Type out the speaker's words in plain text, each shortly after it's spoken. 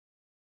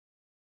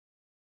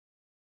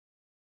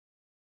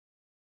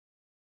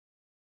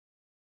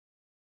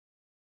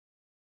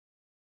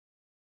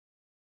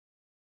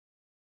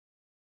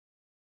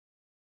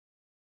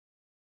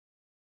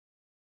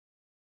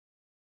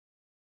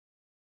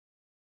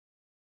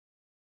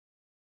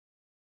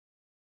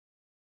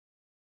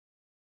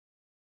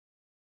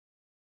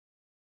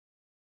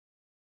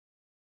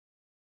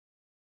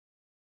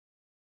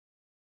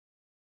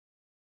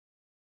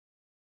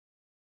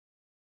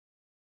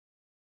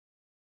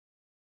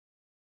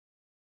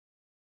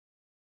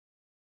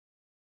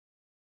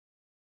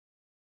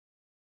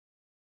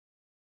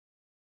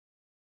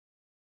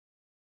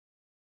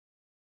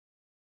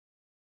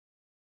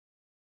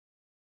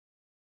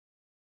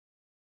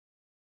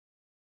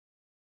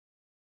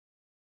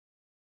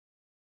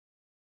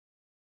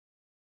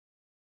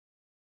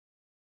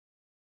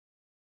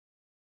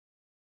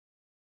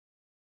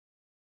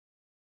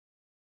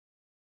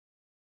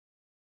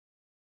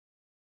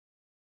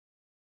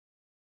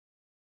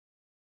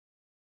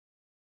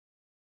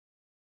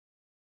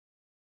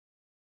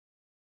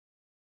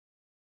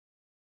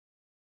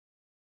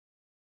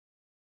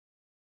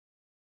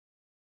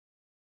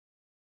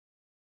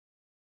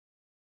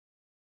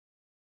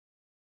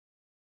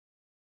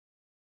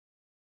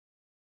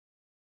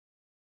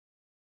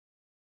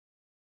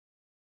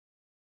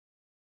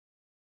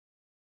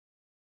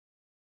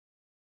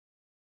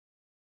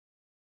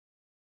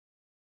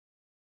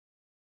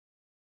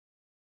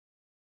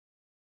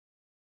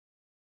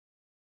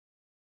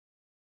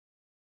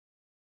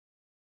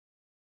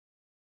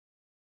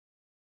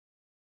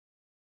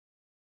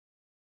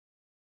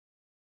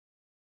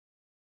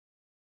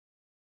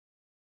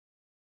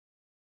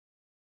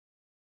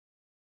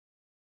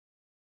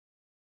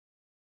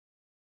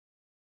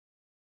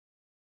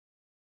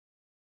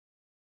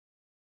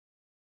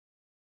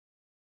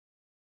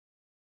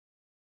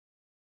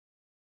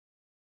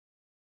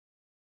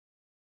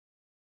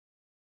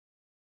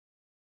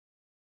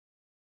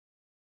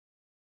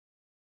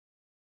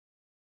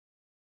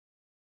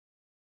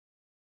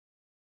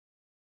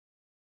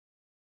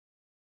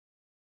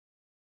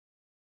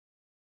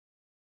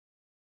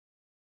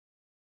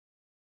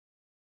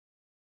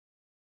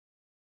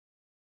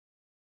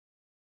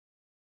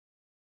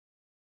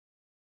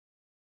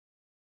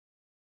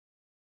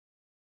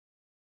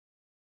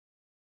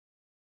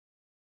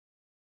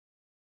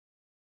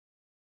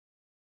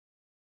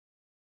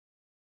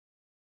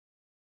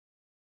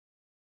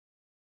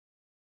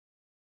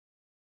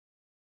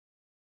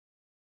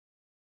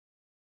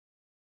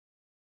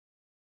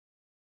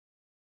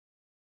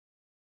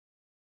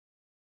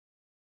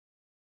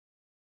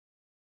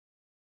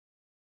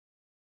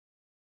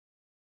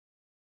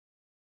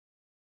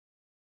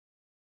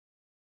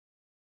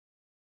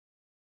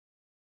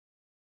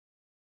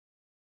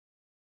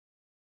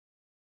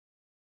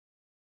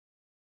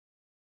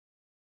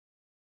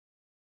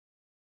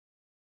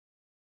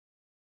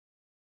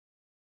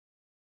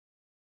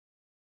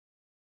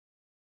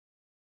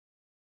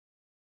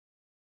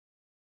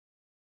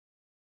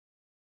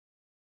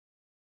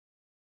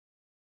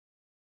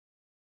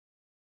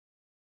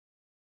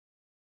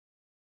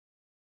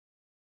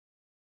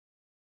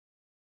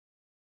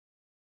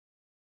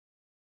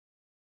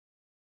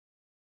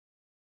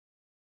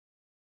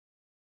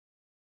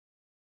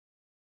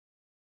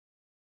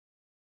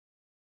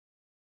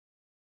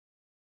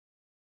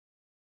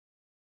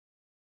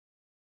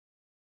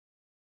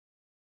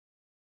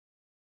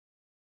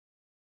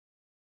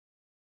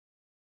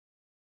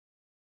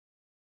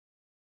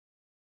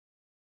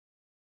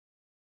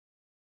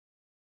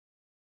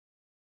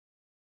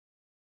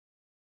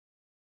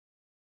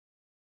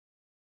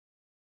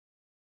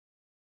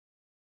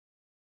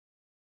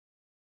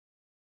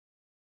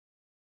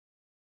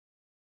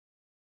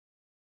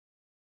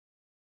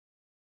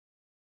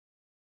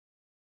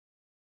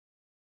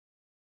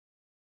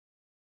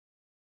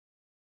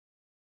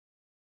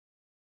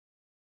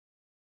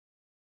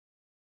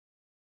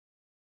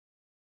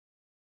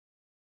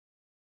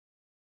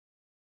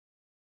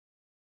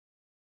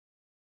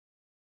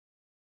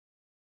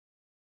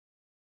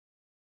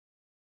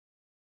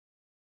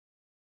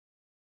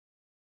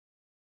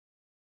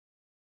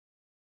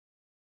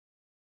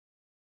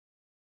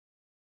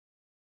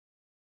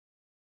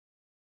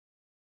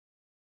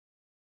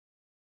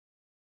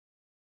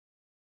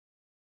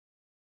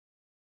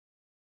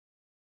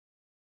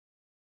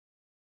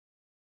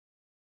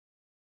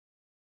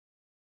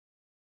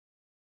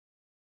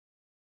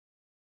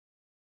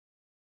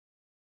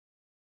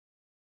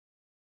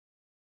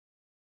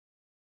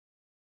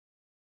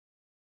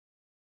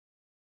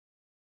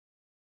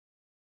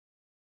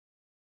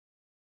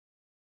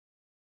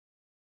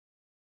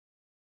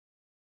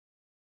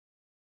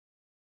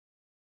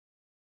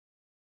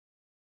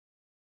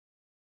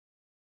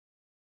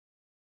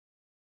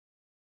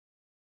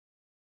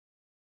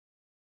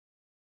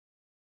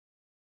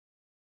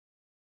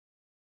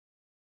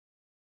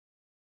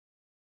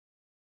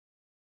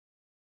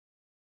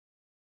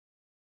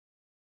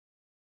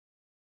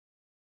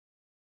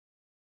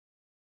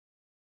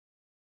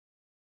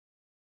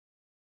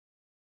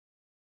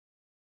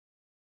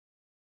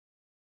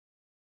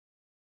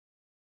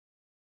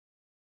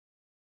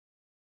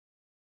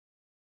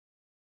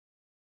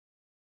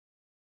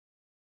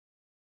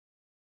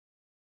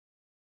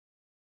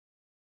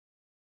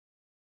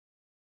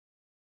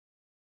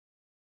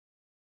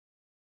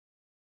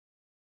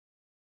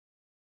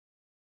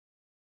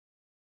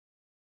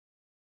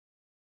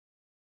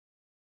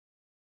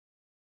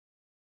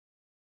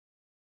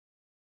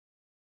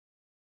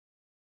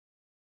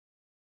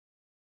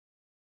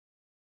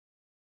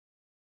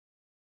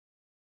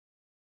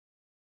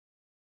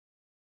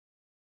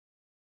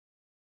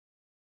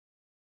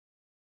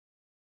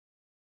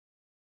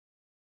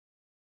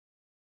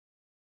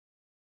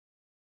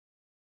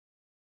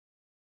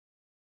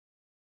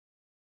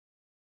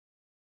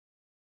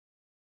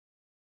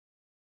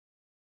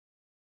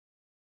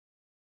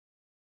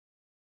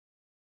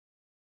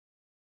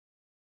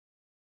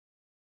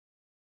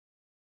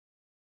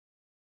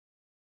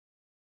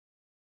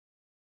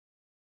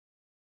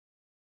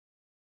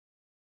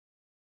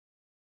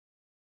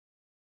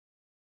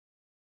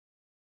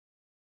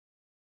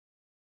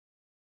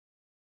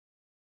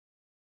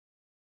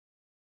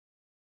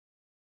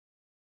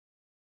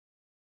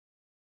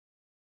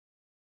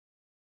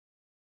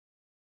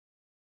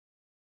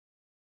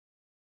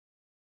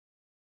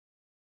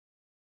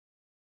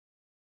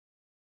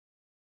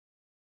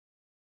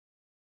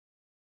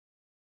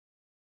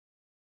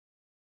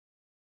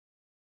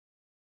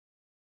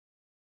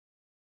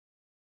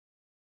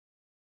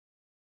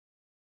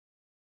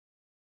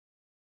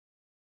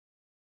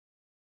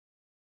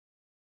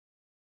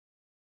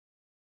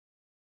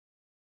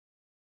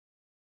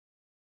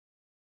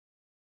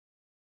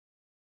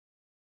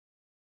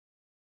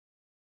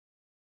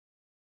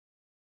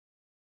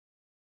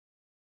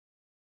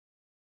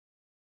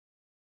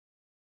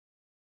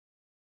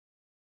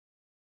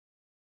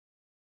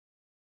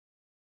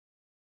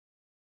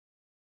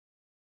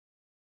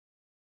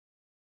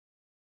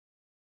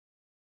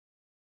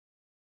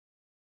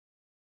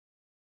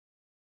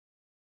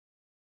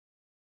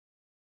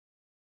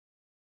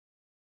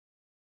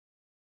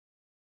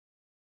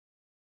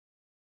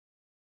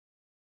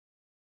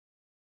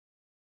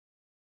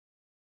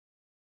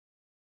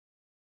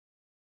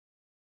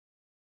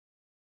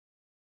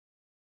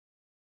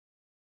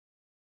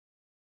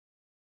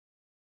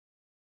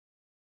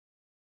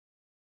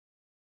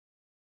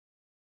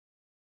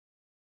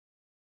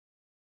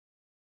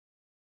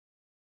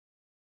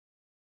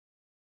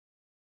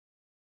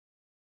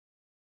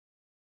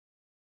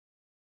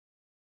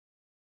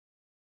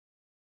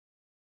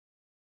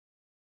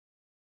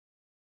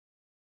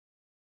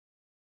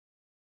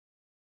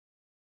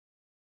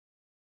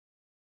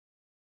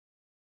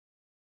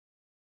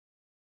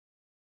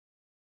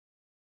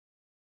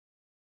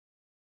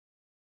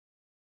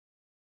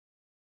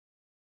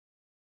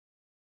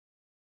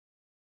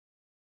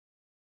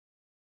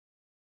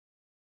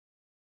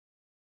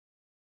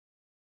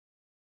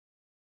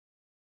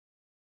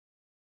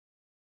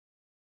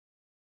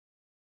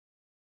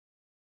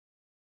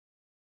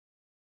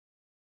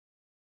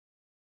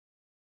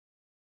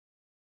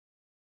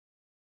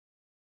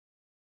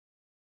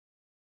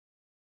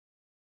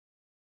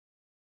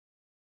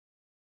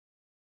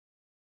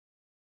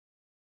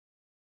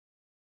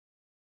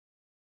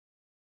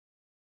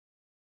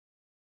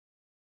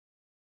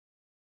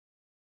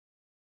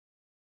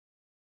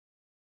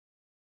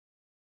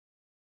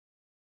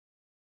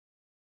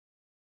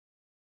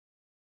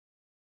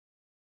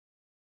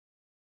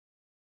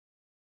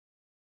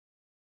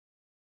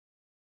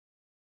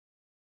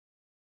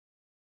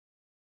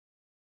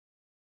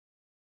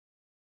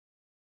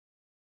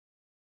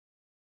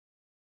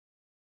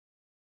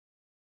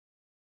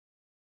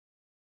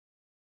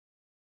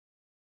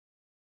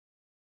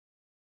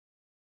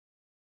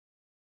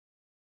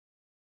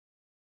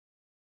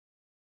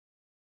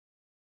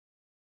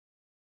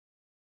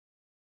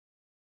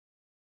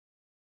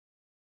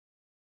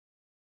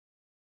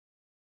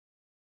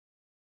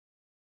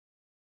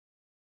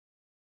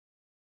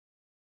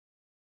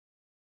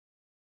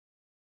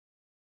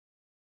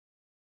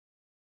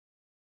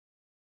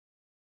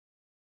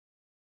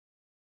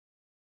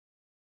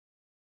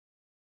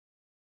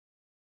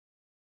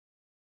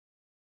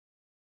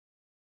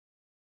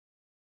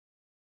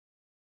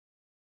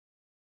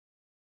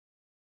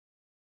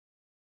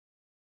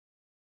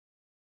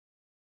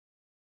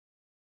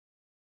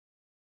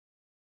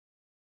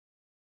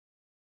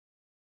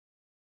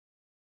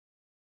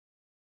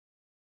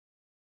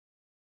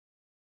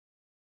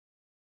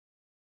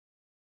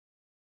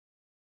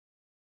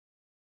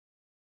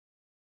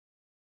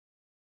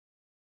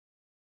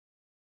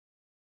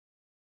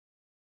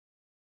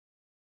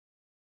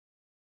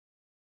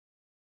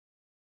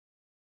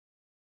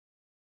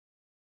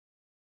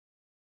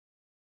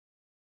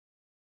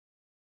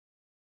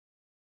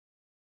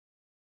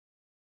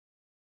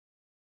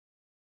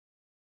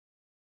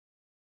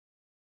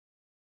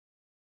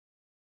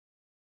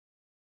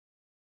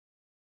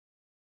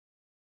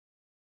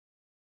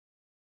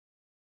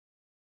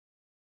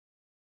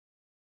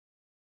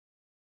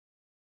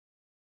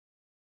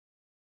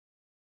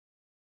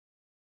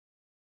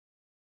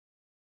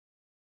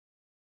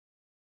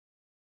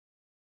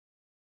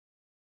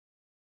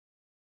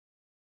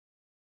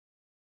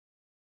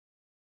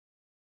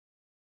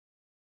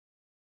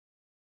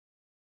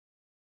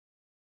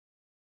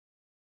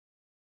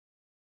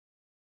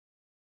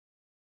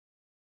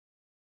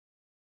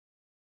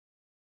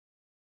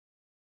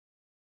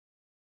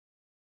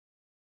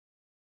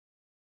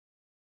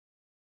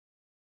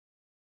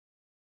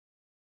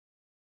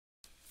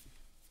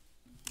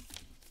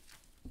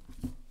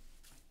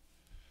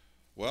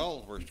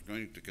Well, we're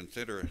going to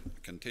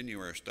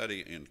continue our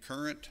study in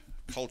current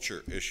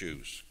culture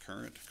issues.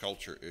 Current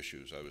culture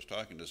issues. I was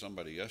talking to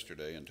somebody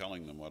yesterday and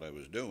telling them what I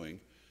was doing,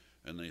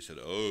 and they said,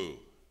 oh,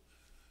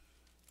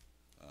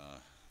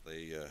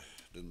 they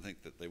didn't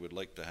think that they would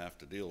like to have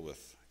to deal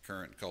with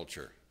current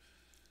culture.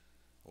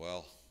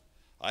 Well,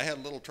 I had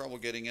a little trouble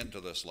getting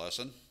into this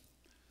lesson.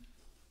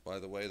 By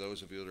the way,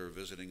 those of you that are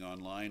visiting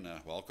online,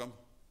 welcome.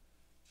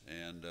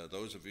 And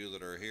those of you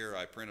that are here,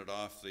 I printed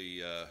off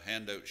the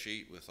handout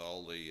sheet with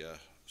all the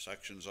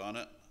sections on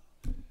it.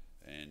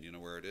 And you know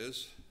where it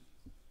is?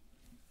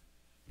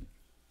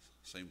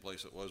 Same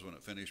place it was when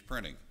it finished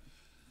printing.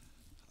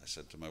 I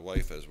said to my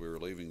wife as we were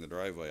leaving the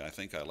driveway, I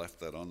think I left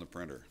that on the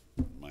printer.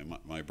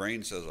 My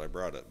brain says I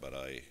brought it, but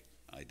I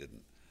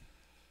didn't.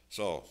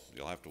 So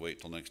you'll have to wait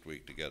till next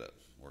week to get it.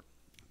 Or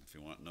if you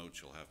want notes,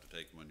 you'll have to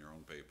take them on your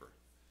own paper.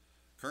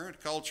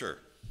 Current culture.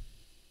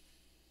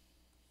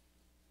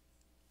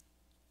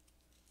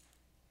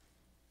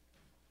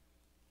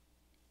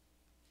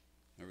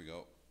 There we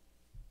go.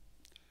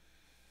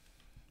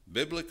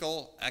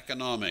 Biblical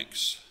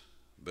economics.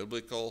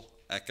 Biblical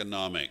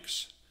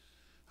economics.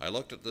 I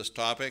looked at this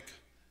topic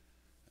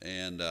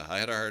and I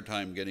had a hard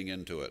time getting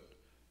into it.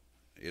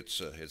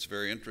 It's a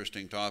very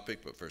interesting topic,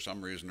 but for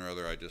some reason or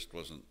other I just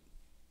wasn't.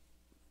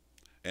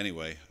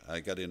 Anyway,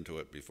 I got into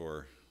it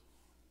before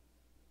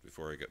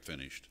I got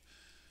finished,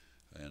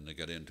 and I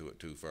got into it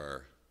too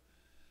far.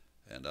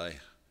 And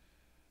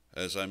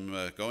as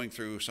I'm going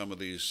through some of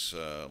these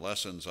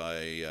lessons,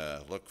 I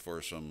look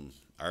for some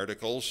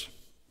articles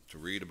to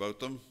read about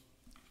them,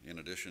 in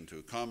addition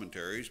to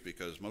commentaries,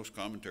 because most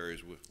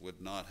commentaries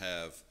would not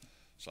have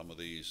some of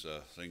these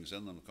things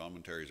in them.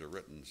 Commentaries are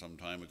written some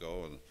time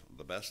ago, and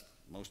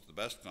most of the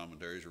best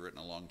commentaries are written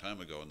a long time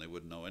ago, and they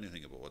wouldn't know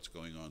anything about what's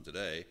going on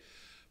today.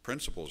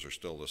 Principles are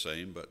still the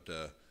same, but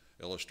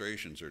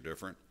illustrations are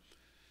different.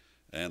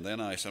 And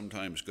then I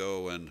sometimes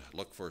go and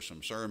look for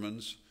some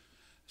sermons.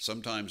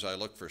 Sometimes I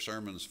look for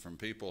sermons from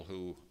people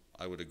who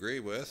I would agree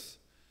with,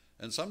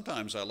 and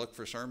sometimes I look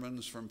for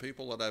sermons from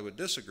people that I would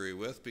disagree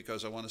with,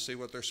 because I want to see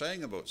what they're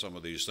saying about some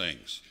of these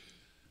things.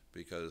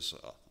 Because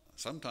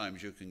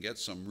sometimes you can get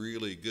some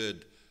really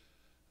good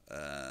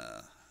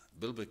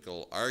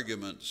biblical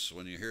arguments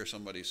when you hear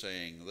somebody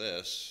saying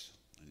this,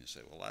 and you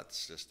say, well,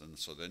 that's just, and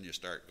so then you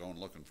start going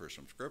looking for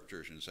some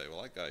scriptures and you say,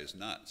 well, that guy's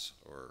nuts,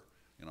 or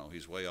you know,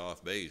 he's way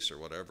off base or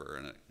whatever,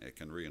 and it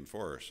can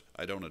reinforce.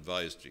 I don't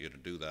advise you to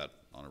do that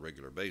on a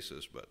regular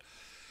basis, but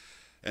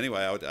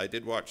anyway, I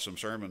did watch some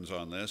sermons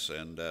on this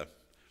and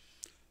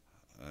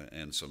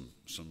some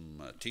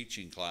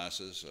teaching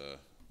classes.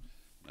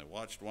 I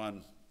watched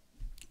one.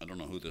 I don't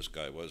know who this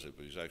guy was,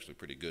 but he's actually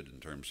pretty good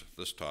in terms of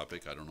this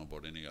topic. I don't know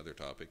about any other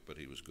topic, but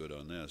he was good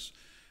on this.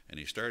 And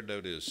he started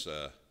out his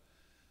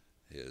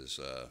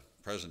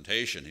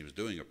presentation. He was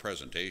doing a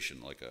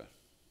presentation, like a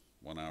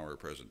 1-hour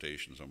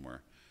presentation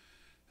somewhere.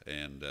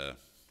 And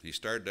he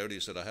started out, he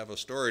said, I have a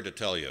story to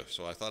tell you.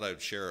 So I thought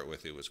I'd share it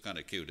with you. It was kind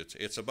of cute.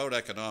 It's about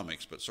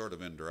economics, but sort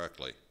of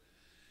indirectly.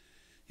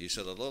 He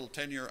said a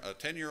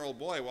 10-year-old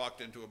boy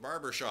walked into a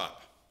barber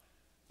shop,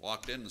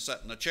 walked in and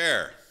sat in a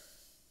chair.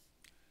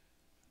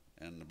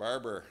 And the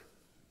barber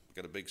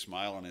got a big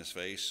smile on his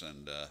face,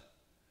 and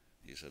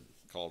he said,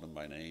 called him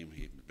by name.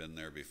 He'd been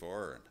there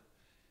before, and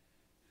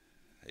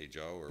hey,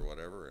 Joe, or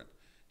whatever. And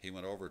he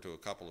went over to a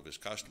couple of his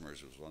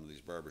customers. It was one of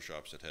these barber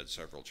shops that had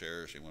several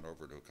chairs. He went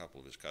over to a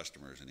couple of his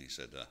customers, and he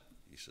said,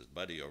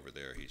 buddy over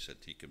there, he said,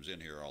 he comes in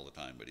here all the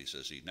time, but he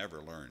says he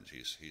never learns.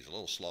 He's a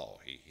little slow.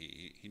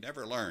 He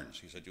never learns.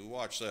 He said, you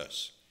watch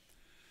this.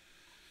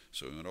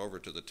 So he went over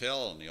to the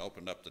till, and he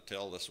opened up the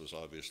till. This was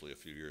obviously a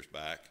few years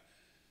back.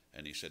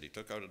 And he said he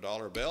took out a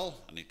dollar bill,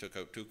 and he took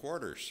out 2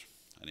 quarters.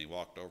 And he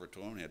walked over to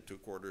him. He had 2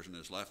 quarters in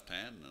his left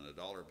hand and a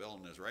dollar bill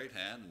in his right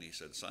hand. And he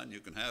said, son, you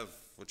can have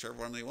whichever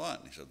one you want.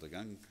 And he said the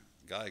young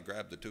guy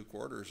grabbed the 2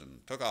 quarters and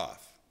took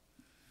off.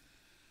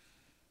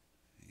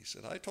 He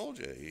said, I told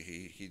you,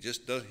 he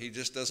just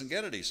doesn't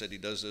get it. He said he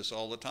does this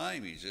all the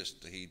time. He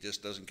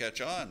just doesn't catch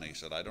on. He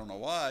said, I don't know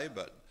why,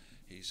 but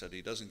he said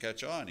he doesn't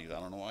catch on. I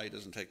don't know why he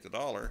doesn't take the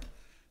dollar.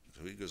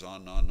 So he goes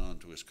on and on and on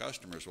to his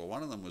customers. Well,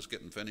 one of them was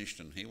getting finished,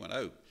 and he went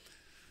out.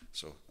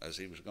 So as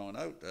he was going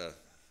out,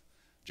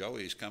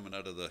 Joey's coming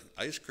out of the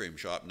ice cream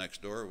shop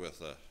next door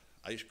with an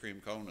ice cream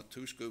cone with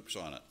 2 scoops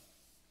on it.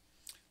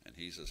 And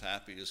he's as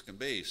happy as can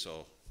be.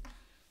 So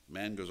the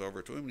man goes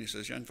over to him, and he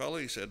says, young fellow,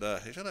 he said,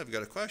 I've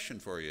got a question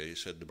for you. He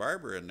said, the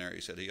barber in there, he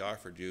said, he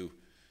offered you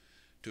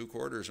 2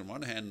 quarters in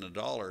one hand and a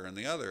dollar in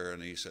the other.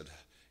 And he said,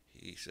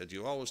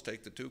 you always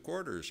take the 2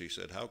 quarters. He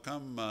said, how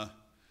come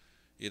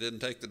you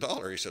didn't take the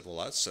dollar? He said, well,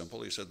 that's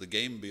simple. He said, the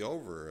game would be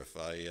over if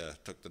I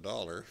took the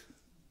dollar.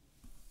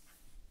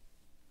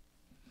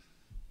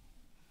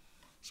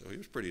 So he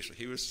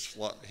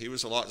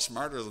was a lot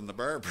smarter than the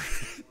barber.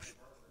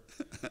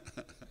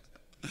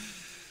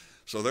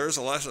 So there's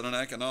a lesson in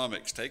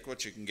economics. Take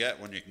what you can get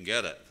when you can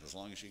get it, as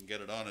long as you can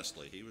get it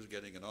honestly. He was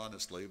getting it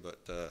honestly,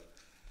 but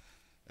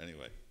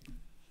anyway.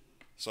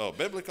 So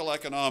biblical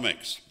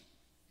economics.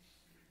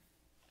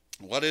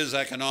 What is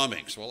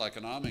economics? Well,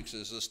 economics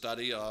is the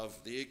study of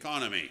the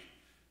economy.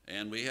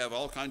 And we have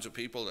all kinds of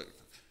people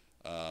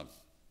that,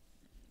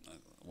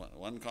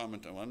 one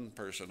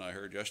person I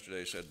heard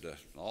yesterday said,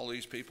 all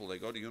these people, they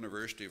go to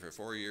university for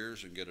 4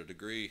 years and get a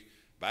degree,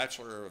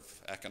 Bachelor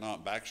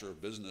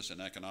of Business in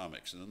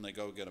Economics, and then they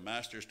go get a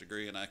master's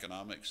degree in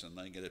economics, and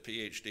then get a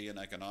PhD in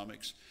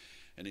economics.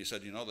 And he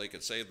said, they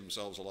could save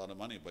themselves a lot of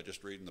money by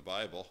just reading the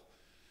Bible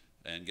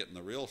and getting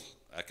the real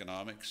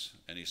economics.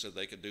 And he said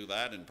they could do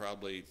that in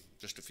probably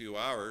just a few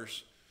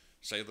hours,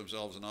 save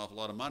themselves an awful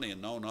lot of money,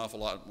 and know an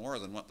awful lot more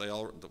than what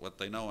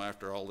they know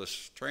after all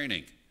this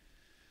training.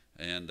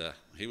 And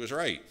he was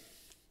right,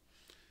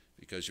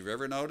 because you've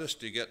ever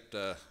noticed you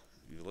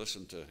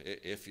listen to,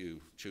 if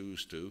you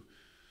choose to,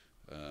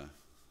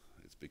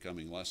 it's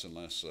becoming less and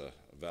less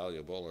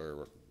valuable,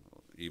 or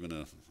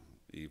even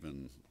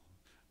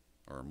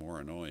or more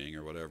annoying,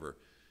 or whatever.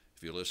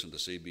 If you listen to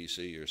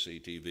CBC or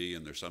CTV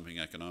and there's something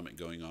economic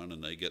going on,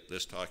 and they get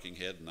this talking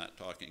head and that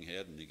talking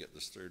head, and you get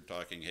this third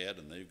talking head,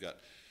 and they've got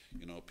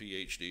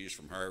PhDs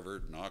from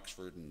Harvard and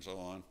Oxford and so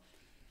on,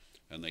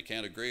 and they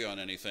can't agree on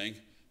anything,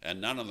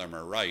 and none of them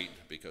are right,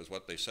 because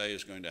what they say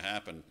is going to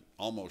happen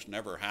almost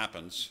never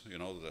happens.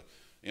 The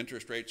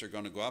interest rates are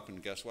going to go up,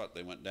 and guess what?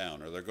 They went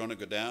down, or they're going to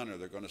go down, or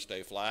they're going to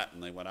stay flat,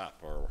 and they went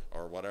up,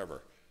 or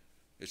whatever.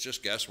 It's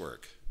just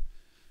guesswork.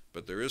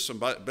 But there is some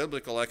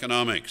biblical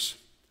economics.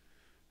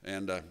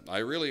 And I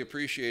really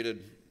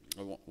appreciated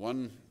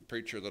one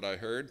preacher that I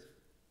heard,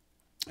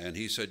 and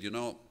he said, I'm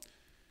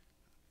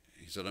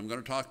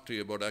going to talk to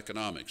you about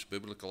economics,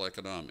 biblical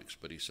economics,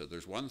 but he said,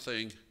 there's one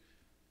thing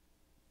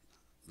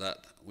that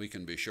we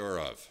can be sure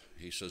of.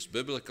 He says,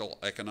 biblical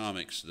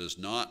economics does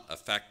not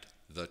affect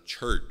the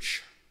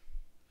church.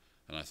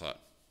 And I thought,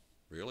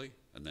 really?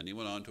 And then he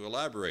went on to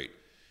elaborate.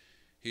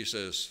 He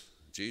says,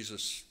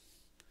 Jesus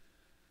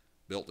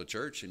built the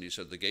church, and he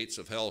said, the gates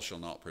of hell shall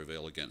not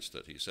prevail against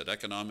it. He said,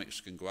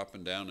 economics can go up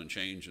and down and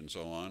change and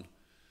so on,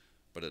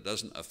 but it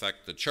doesn't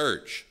affect the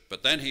church.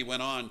 But then he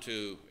went on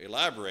to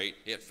elaborate,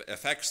 it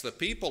affects the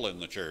people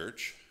in the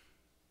church,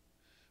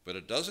 but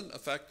it doesn't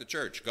affect the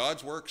church.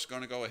 God's work's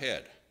going to go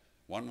ahead,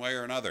 one way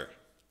or another.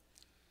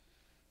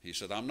 He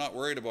said, I'm not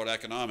worried about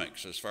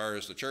economics as far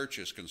as the church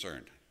is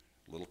concerned.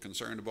 A little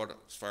concerned about it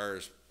as far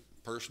as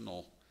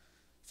personal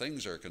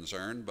things are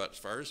concerned, but as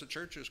far as the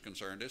church is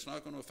concerned, it's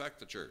not going to affect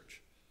the church.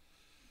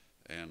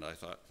 And I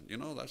thought,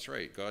 that's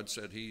right. God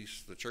said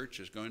the church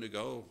is going to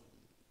go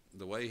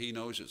the way he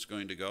knows it's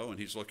going to go, and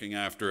he's looking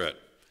after it.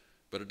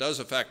 But it does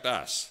affect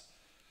us.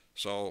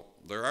 So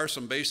there are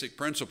some basic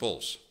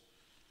principles.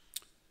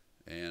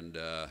 And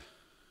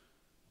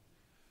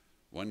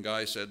one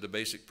guy said the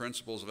basic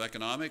principles of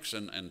economics,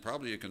 and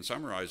probably you can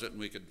summarize it, and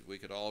we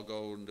could all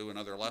go and do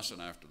another lesson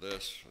after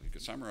this. You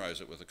could summarize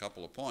it with a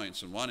couple of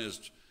points. And one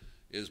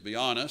is be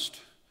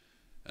honest.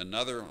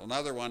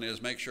 Another one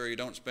is make sure you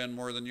don't spend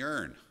more than you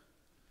earn.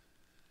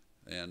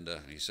 And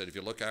he said if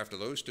you look after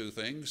those two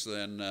things,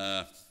 then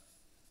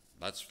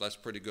that's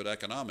pretty good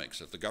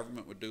economics. If the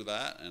government would do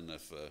that, and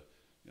if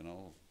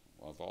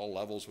all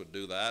levels would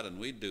do that, and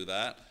we'd do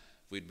that,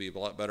 we'd be a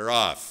lot better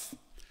off.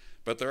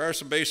 But there are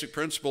some basic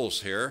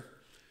principles here,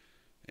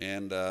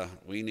 and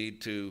we need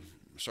to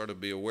sort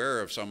of be aware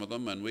of some of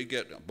them, and we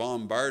get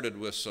bombarded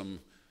with some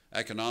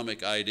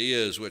economic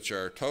ideas which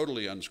are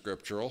totally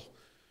unscriptural.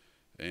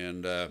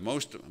 And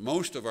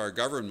most of our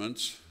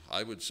governments,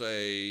 I would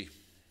say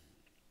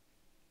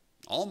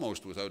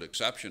almost without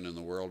exception in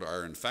the world,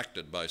 are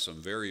infected by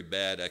some very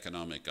bad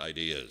economic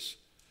ideas.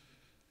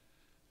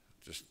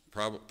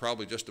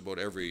 Probably just about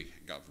every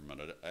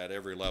government at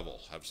every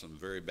level have some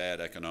very bad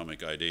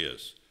economic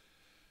ideas.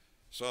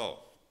 So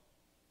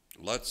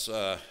let's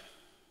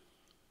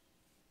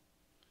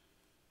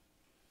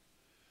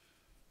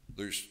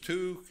there's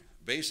two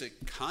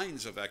basic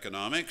kinds of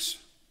economics.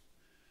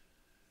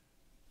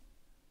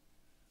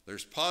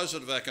 There's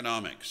positive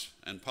economics,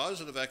 and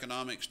positive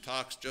economics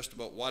talks just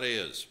about what it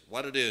is,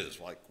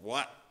 like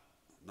what,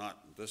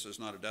 this is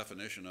not a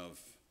definition of,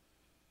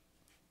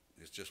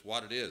 it's just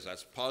what it is.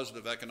 That's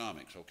positive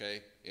economics,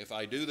 okay? If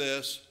I do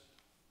this,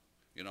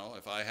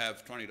 if I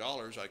have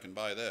 $20, I can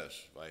buy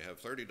this. If I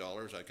have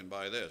 $30, I can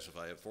buy this. If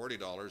I have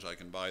 $40, I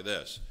can buy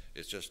this.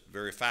 It's just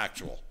very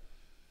factual,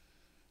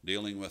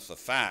 dealing with the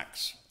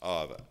facts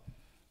of it.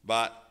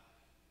 But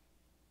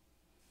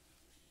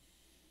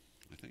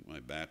I think my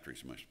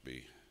batteries must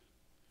be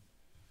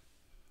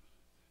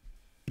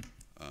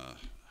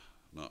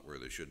not where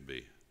they should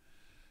be.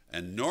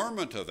 And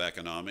normative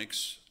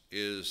economics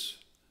is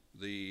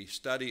the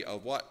study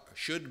of what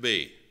should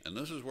be. And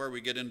this is where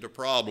we get into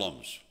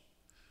problems.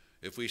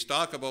 If we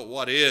talk about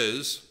what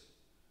is,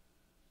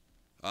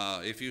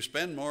 if you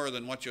spend more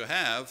than what you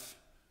have,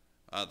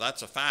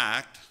 that's a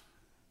fact.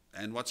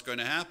 And what's going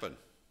to happen?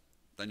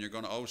 Then you're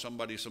going to owe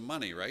somebody some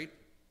money, right?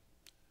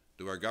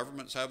 Do our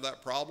governments have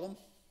that problem?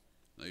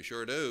 They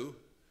sure do.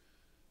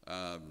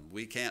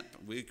 We can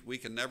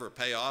never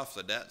pay off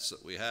the debts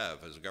that we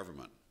have as a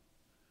government.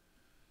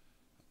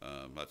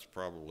 That's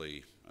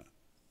probably,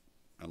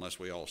 unless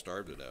we all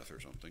starve to death or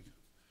something.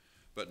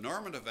 But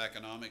normative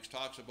economics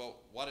talks about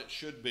what it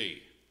should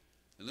be.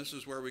 And this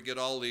is where we get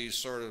all these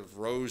sort of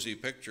rosy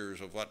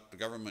pictures of what the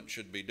government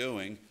should be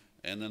doing,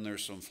 and then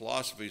there's some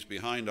philosophies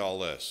behind all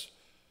this.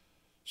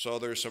 So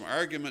there's some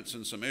arguments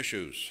and some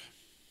issues.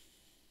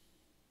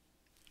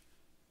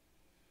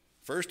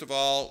 First of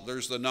all,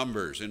 there's the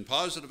numbers. In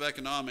positive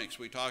economics,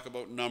 we talk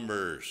about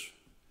numbers.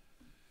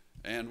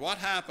 And what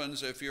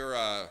happens if you're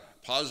a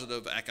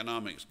positive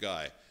economics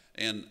guy?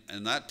 And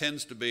that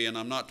tends to be, and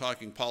I'm not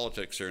talking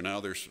politics here now,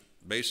 there's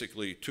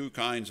basically two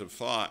kinds of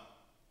thought.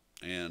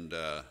 And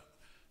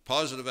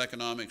positive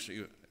economics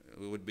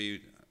would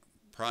be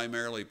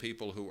primarily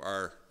people who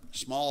are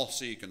small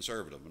c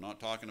conservative. I'm not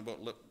talking about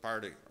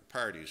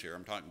parties here.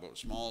 I'm talking about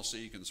small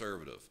c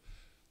conservative,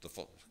 the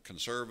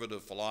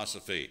conservative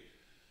philosophy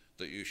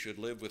that you should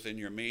live within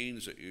your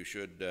means, that you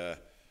should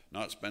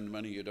not spend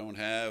money you don't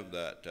have,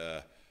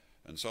 that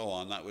and so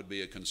on. That would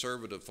be a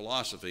conservative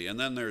philosophy. And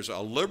then there's a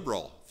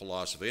liberal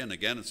philosophy, and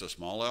again, it's a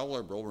small L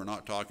liberal. We're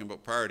not talking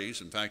about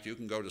parties. In fact, you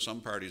can go to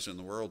some parties in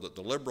the world that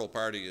the Liberal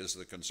Party is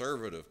the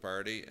conservative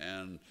party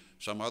and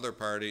some other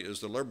party is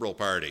the Liberal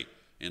Party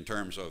in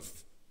terms of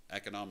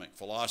economic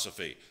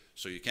philosophy.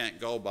 So you can't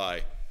go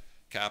by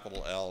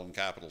capital L and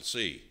capital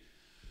C.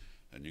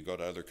 And you go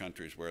to other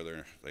countries where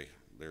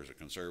there's a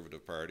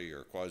conservative party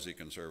or a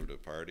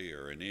quasi-conservative party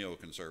or a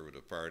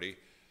neo-conservative party,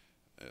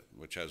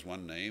 which has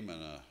one name,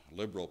 and a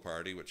liberal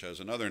party, which has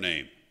another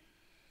name.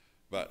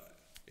 But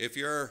if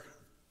you're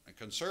a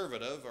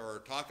conservative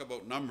or talk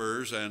about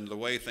numbers and the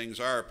way things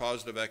are,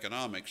 positive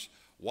economics,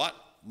 what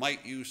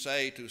might you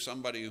say to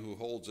somebody who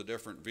holds a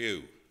different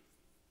view?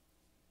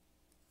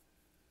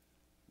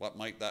 What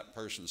might that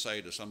person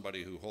say to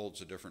somebody who holds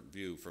a different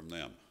view from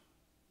them?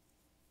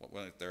 What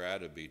might their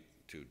attitude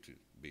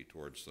be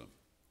towards them?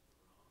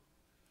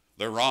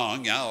 They're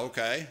wrong, yeah,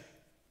 okay.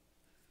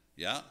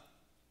 Yeah.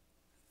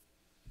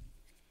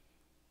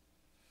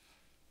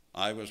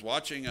 I was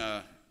watching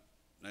a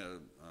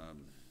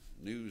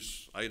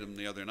news item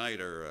the other night,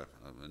 or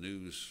a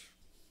news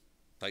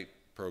type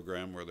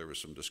program where there was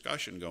some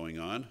discussion going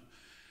on,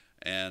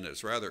 and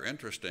it's rather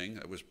interesting.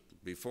 It was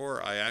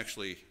before I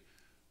actually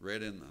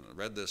read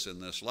this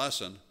in this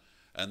lesson,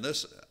 and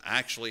this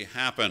actually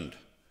happened.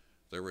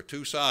 There were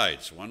two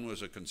sides. One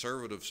was a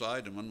conservative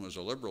side and one was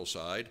a liberal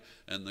side,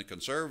 and the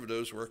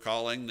conservatives were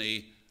calling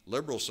the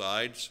liberal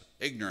sides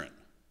ignorant.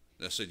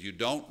 They said, you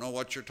don't know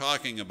what you're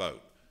talking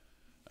about.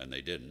 And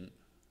they didn't.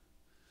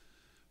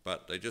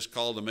 But they just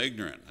called them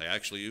ignorant. They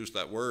actually used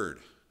that word.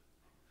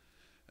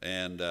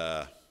 And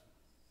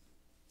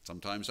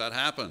sometimes that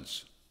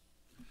happens.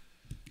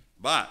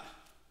 But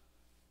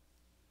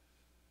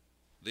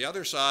the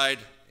other side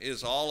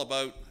is all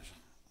about,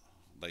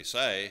 they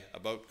say,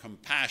 about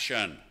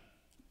compassion.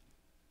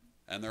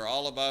 And they're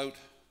all about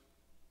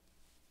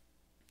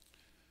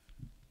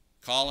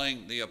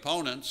calling the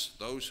opponents,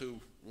 those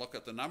who look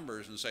at the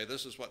numbers and say,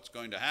 this is what's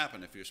going to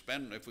happen. If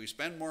we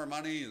spend more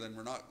money, then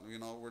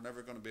we're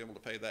never going to be able to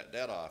pay that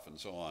debt off, and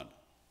so on.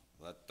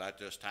 That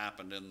just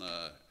happened in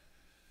the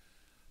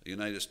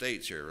United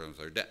States here.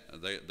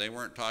 They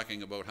weren't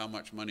talking about how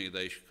much money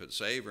they could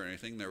save or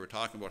anything. They were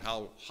talking about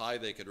how high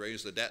they could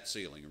raise the debt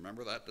ceiling.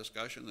 Remember that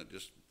discussion that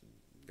just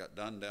got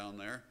done down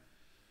there?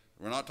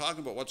 We're not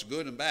talking about what's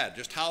good and bad.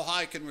 Just how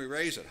high can we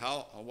raise it?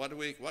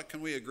 What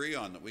can we agree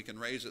on that we can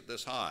raise it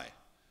this high?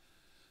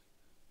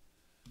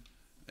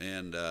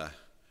 And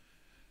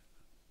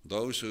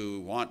those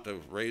who want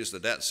to raise the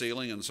debt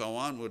ceiling and so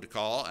on would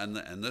call,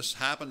 and this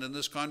happened in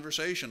this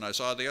conversation I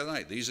saw the other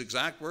night, these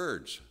exact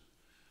words,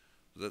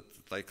 that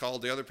they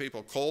called the other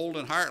people cold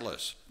and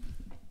heartless.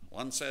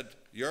 One said,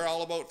 you're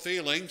all about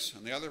feelings,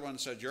 and the other one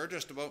said, you're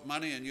just about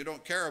money and you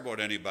don't care about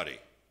anybody.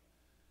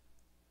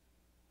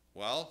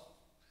 Well,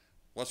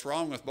 what's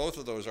wrong with both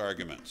of those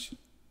arguments?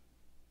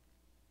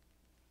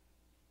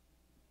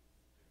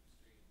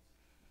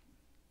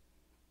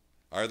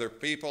 Are there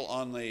people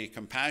on the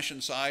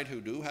compassion side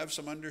who do have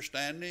some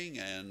understanding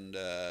and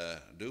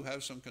do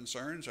have some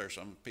concerns? Are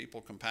some people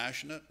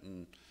compassionate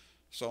and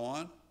so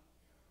on?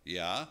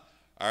 Yeah.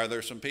 Are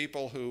there some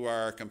people who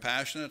are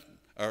compassionate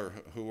or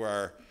who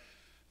are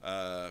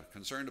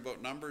concerned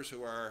about numbers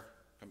who are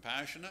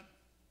compassionate?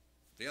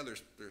 Yeah,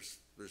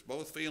 there's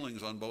both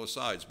feelings on both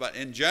sides. But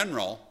in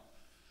general,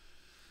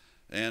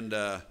 and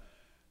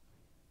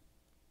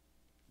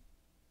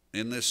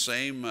in this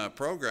same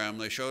program,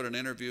 they showed an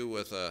interview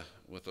with a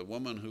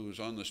woman who was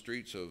on the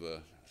streets of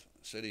a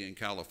city in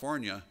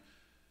California,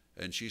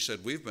 and she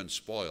said, we've been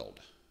spoiled.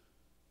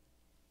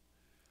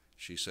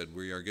 She said,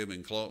 we are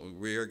given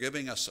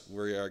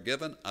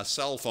a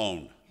cell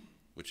phone,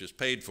 which is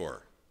paid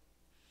for.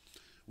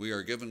 We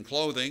are given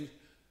clothing,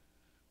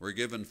 we're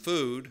given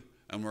food,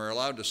 and we're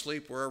allowed to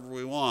sleep wherever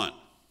we want.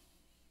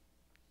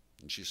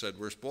 And she said,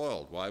 we're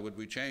spoiled. Why would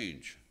we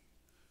change?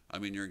 I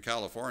mean, you're in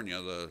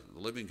California, the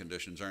living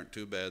conditions aren't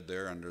too bad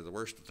there under the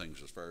worst of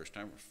things as far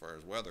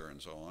as weather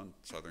and so on,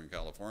 Southern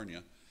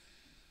California.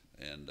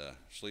 And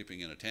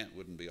sleeping in a tent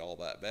wouldn't be all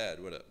that bad,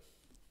 would it?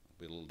 It'd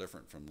be a little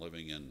different from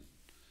living in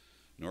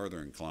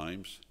northern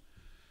climes.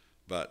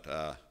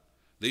 But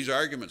These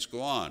arguments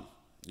go on.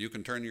 You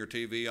can turn your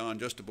TV on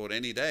just about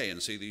any day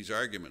and see these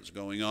arguments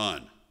going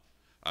on.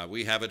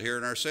 We have it here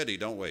in our city,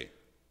 don't we?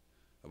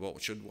 About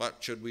what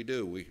should we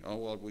do? We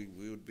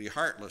would be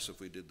heartless if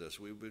we did this.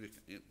 We would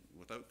be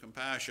without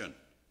compassion,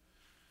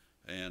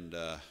 and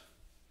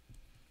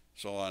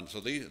so on. So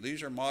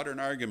these are modern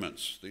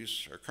arguments.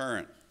 These are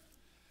current.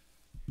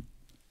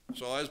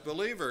 So as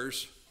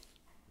believers,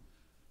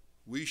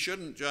 we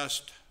shouldn't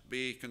just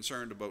be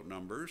concerned about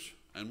numbers,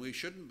 and we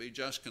shouldn't be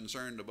just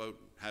concerned about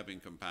having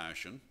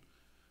compassion.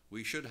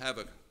 We should have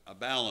a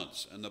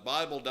balance, and the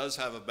Bible does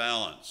have a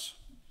balance.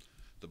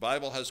 The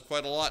Bible has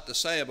quite a lot to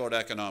say about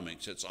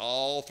economics. It's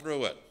all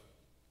through it.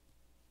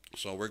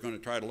 So we're going to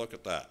try to look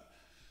at that.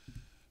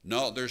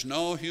 No, there's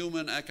no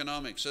human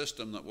economic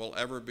system that will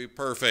ever be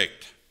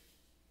perfect.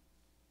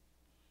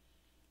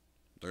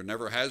 There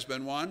never has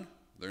been one.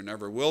 There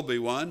never will be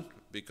one,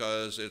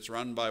 because it's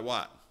run by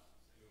what?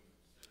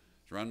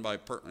 It's run by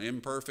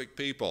imperfect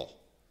people.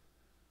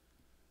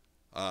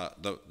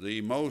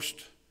 The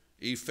most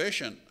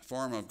efficient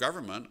form of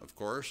government, of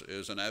course,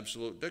 is an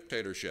absolute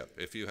dictatorship.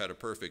 If you had a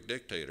perfect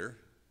dictator,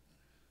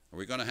 are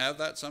we going to have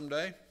that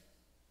someday?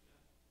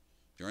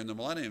 During the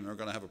millennium, we're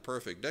going to have a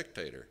perfect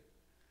dictator.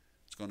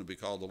 It's going to be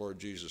called the Lord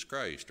Jesus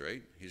Christ,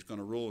 right? He's going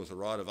to rule with a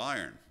rod of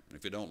iron.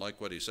 If you don't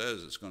like what he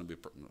says, it's going to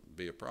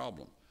be a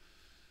problem.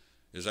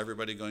 Is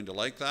everybody going to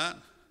like that?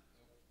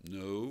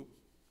 No.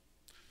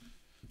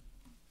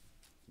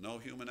 No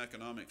human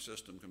economic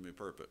system can be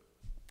perfect.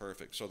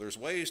 So there's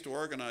ways to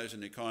organize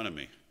an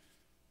economy.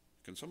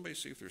 Can somebody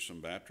see if there's some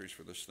batteries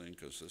for this thing?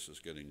 Because this is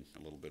getting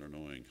a little bit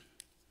annoying.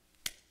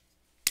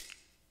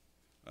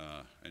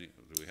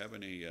 Do we have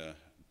any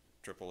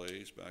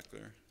AAAs back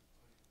there?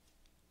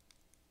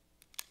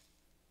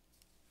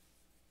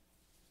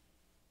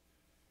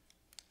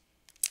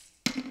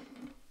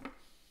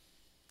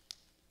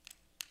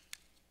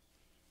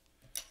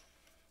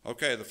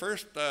 Okay, the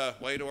first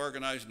way to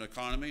organize an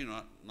economy,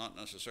 not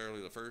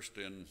necessarily the first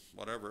in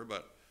whatever,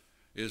 but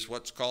is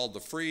what's called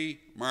the free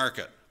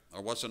market.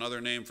 Or what's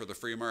another name for the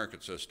free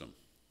market system?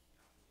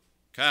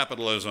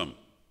 Capitalism.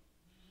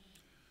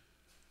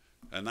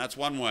 And that's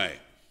one way.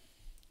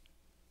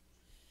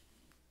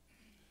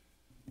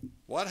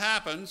 What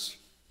happens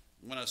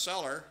when a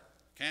seller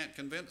can't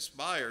convince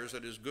buyers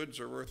that his goods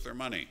are worth their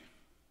money?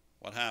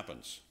 What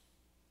happens?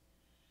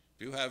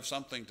 If you have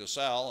something to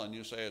sell and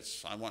you say,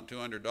 I want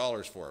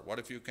 $200 for it, what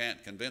if you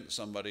can't convince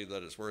somebody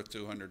that it's worth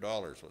 $200?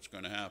 What's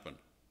going to happen?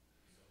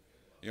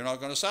 You're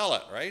not going to sell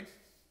it, right?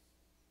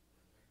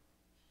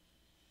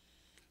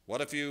 What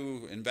if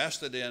you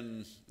invested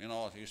in,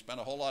 if you spent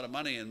a whole lot of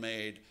money and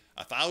made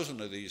 1,000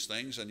 of these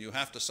things and you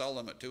have to sell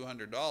them at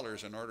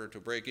 $200 in order to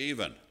break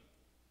even?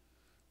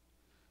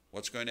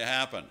 What's going to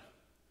happen?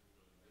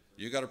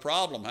 You got a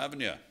problem,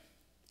 haven't you?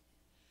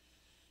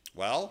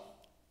 Well,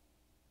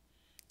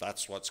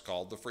 that's what's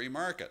called the free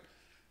market.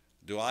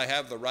 Do I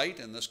have the right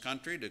in this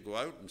country to go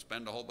out and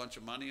spend a whole bunch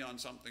of money on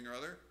something or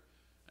other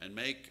and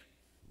make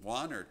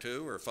 1 or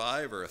 2 or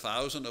 5 or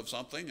 1,000 of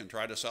something and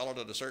try to sell it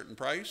at a certain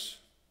price?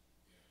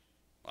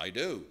 I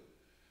do.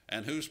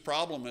 And whose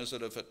problem is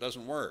it if it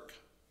doesn't work?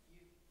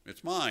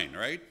 It's mine,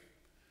 right?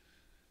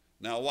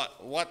 Now,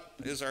 what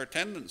is our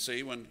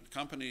tendency when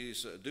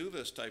companies do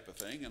this type of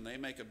thing and they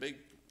make a big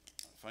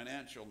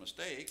financial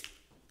mistake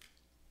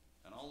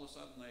and all of a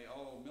sudden they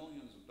owe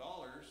millions of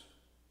dollars?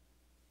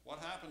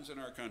 What happens in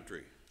our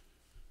country?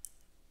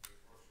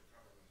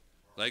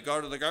 They go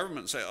to the government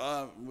and say,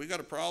 we got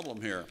a problem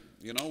here.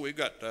 We've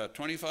got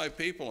 25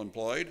 people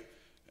employed,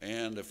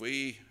 and if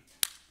we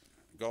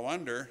go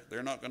under,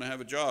 they're not going to have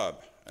a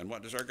job. And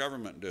what does our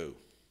government do?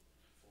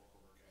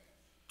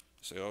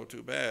 Say, oh,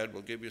 too bad,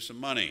 we'll give you some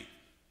money.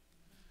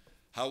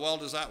 How well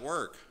does that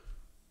work?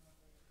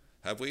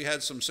 Have we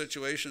had some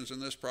situations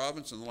in this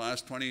province in the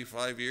last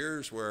 25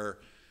 years where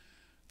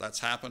that's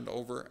happened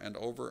over and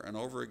over and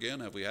over again?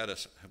 Have we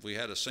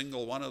had a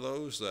single one of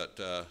those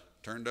that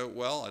turned out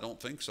well? I don't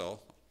think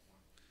so.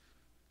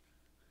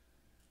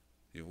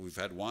 We've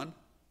had one?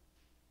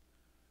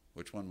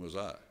 Which one was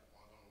that?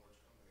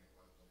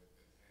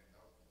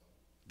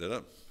 Did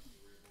it?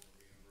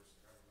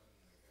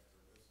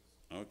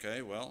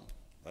 Okay, well,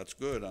 that's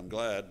good. I'm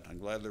glad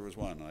there was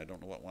one. I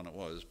don't know what one it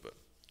was, but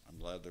I'm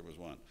glad there was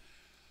one.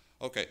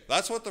 Okay,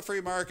 that's what the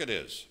free market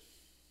is.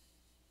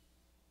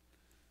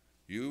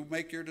 You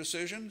make your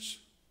decisions,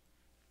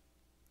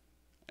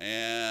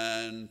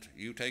 and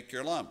you take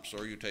your lumps,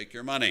 or you take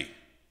your money.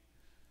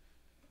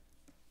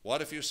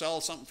 What if you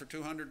sell something for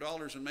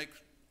 $200 and make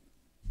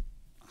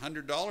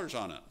 $100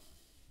 on it?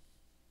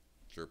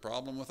 Is there a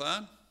problem with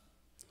that?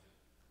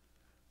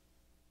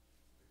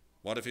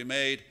 What if you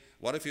made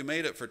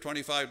it for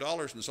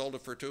 $25 and sold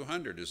it for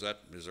 $200?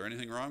 Is there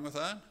anything wrong with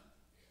that?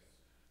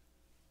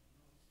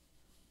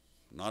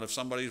 Not if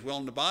somebody's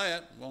willing to buy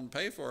it, willing to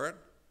pay for it.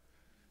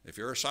 If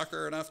you're a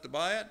sucker enough to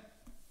buy it,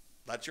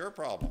 that's your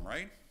problem,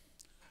 right?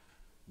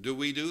 Do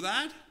we do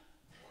that?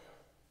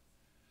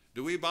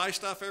 Do we buy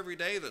stuff every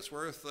day that's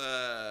worth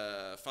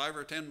 $5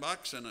 or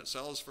 $10 and it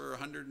sells for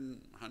 $100,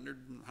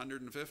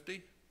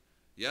 $150?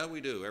 Yeah,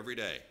 we do every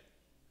day.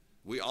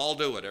 We all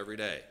do it every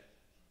day.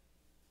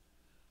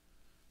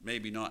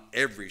 Maybe not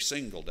every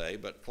single day,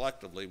 but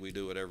collectively we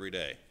do it every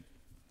day.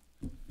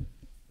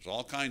 There's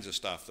all kinds of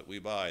stuff that we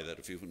buy that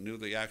if you knew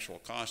the actual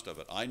cost of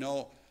it. I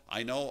know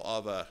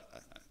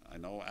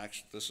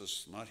actually, this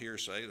is not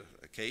hearsay,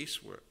 a case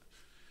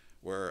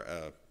where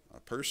a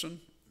person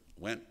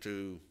went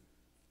to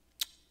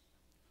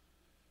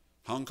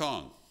Hong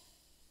Kong.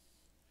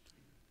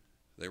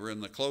 They were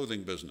in the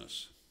clothing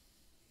business.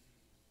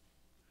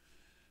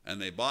 And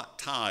they bought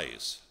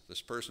ties.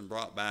 This person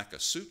brought back a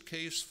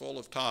suitcase full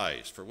of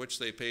ties for which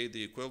they paid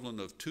the equivalent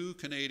of $2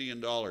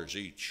 Canadian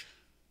each.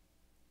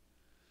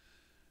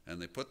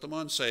 And they put them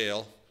on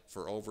sale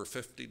for over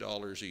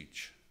 $50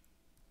 each.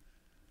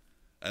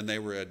 And they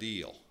were a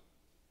deal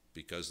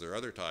because their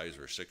other ties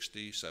were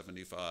 $60,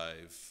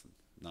 $75,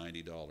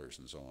 $90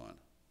 and so on.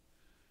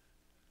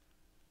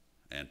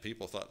 And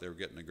people thought they were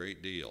getting a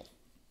great deal.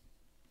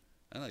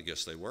 And I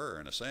guess they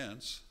were in a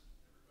sense.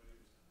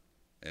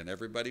 And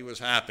everybody was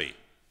happy.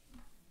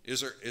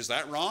 Is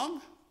that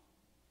wrong?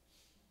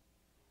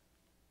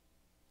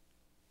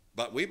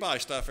 But we buy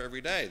stuff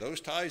every day.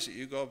 Those ties that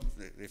you go,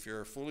 if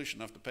you're foolish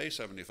enough to pay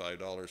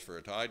 $75 for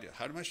a tie,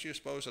 how much do you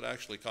suppose it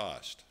actually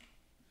cost?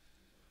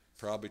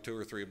 Probably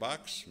 $2 or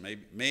 $3,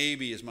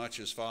 maybe as much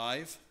as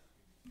 $5.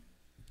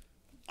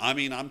 I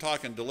mean, I'm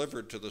talking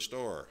delivered to the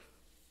store.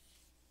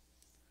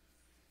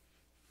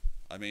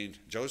 I mean,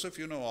 Joseph,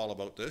 you know all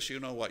about this.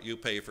 You know what you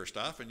pay for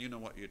stuff and you know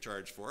what you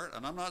charge for it.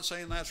 And I'm not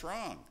saying that's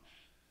wrong.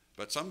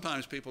 But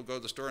sometimes people go to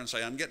the store and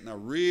say, I'm getting a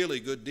really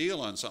good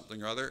deal on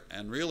something or other,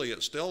 and really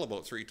it's still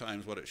about 3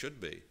 times what it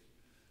should be.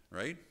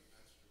 Right?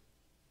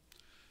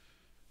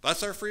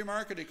 That's our free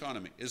market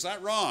economy. Is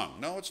that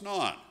wrong? No, it's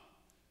not.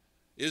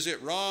 Is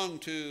it wrong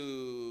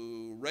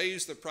to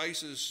raise the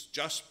prices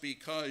just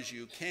because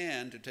you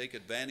can to take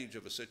advantage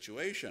of a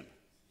situation?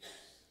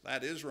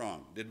 That is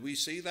wrong. Did we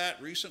see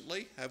that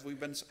recently?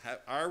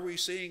 Are we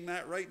seeing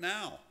that right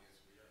now?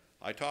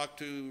 I talk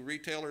to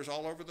retailers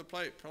all over the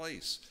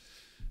place,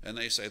 and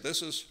they say,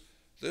 this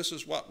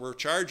is what we're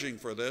charging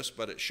for this,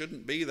 but it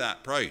shouldn't be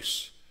that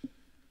price.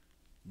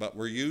 But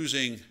we're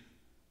using,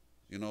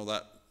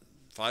 that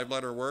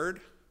 5-letter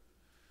word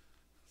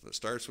that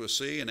starts with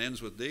C and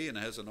ends with D and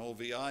has an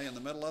OVI in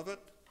the middle of it.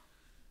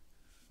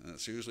 And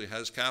it usually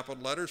has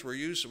capital letters.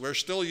 We're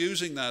still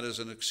using that as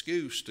an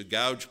excuse to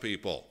gouge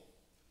people.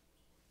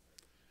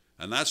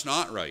 And that's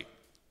not right.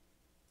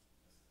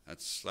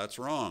 That's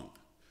wrong.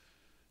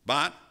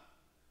 But,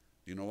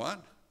 you know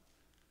what?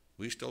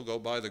 We still go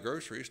buy the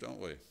groceries, don't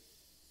we?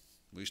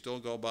 We still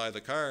go buy the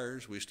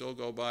cars. We still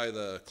go buy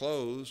the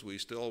clothes. We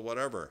still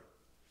whatever.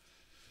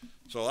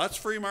 So that's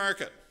free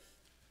market.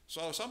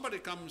 So somebody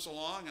comes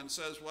along and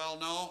says, well,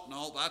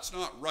 no, that's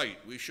not right.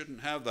 We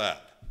shouldn't have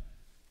that.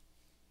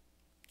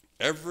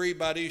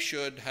 Everybody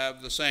should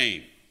have the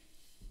same.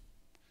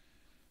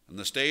 And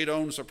the state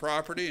owns the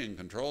property and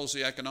controls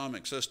the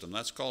economic system.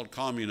 That's called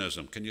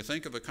communism. Can you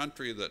think of a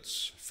country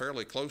that's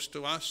fairly close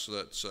to us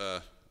that's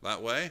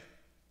that way?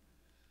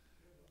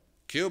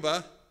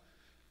 Cuba.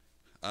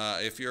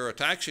 If you're a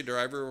taxi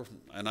driver,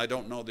 and I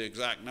don't know the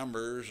exact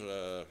numbers,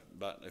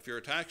 but if you're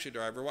a taxi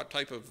driver, what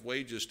type of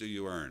wages do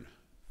you earn?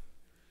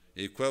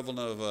 The equivalent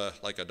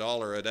of like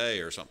 $1 a day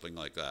or something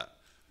like that.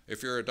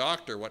 If you're a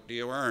doctor, what do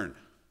you earn?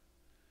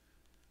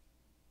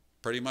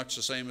 Pretty much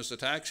the same as the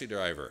taxi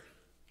driver.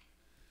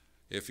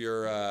 If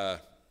you're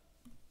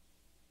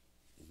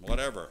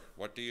whatever,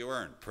 what do you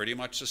earn? Pretty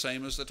much the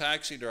same as the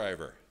taxi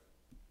driver.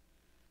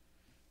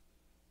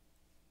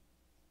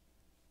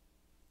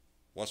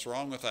 What's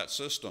wrong with that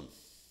system?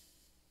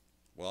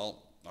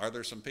 Well, are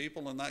there some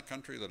people in that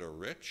country that are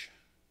rich?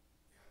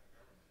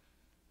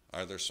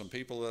 Are there some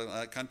people in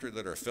that country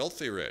that are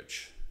filthy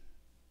rich?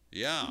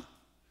 Yeah.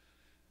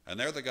 And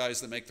they're the guys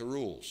that make the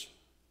rules.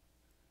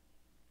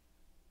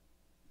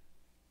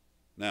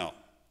 Now,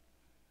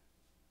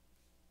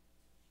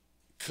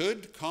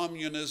 could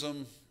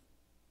communism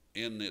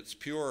in its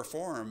pure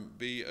form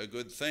be a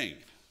good thing?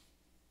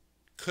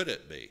 Could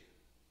it be?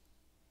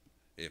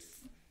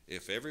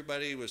 If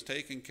everybody was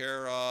taken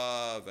care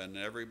of and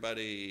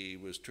everybody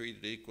was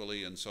treated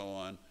equally and so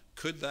on,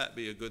 could that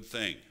be a good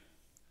thing?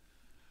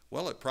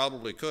 Well, it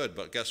probably could,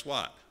 but guess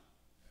what?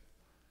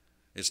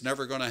 It's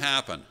never going to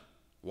happen.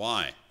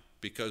 Why?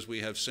 Because we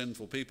have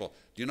sinful people.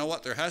 Do you know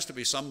what? There has to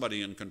be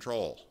somebody in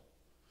control.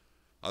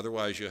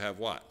 Otherwise you have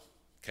what?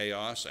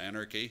 Chaos,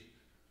 anarchy.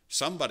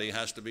 Somebody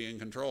has to be in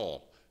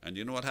control. And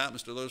you know what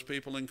happens to those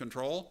people in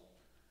control?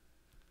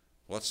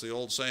 What's the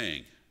old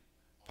saying?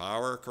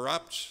 Power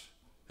corrupts,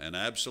 and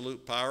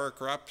absolute power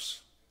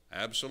corrupts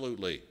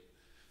absolutely.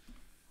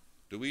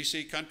 Do we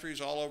see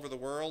countries all over the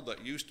world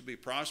that used to be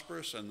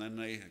prosperous and then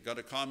they got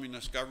a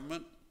communist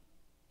government?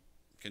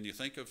 Can you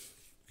think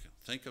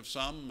of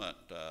some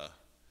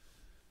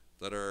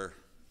that are,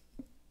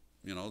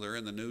 they're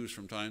in the news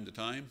from time to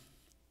time?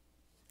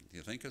 Can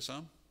you think of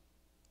some?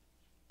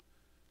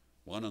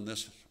 One on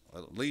this,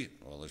 at least,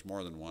 well, there's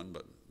more than one,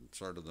 but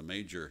sort of the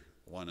major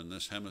one in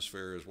this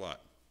hemisphere is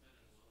what?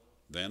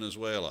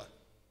 Venezuela.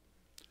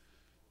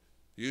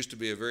 It used to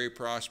be a very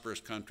prosperous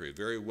country, a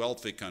very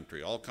wealthy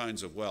country, all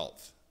kinds of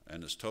wealth,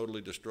 and it's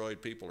totally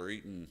destroyed. People are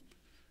eating,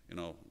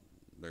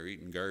 they're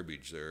eating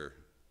garbage. They're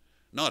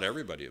not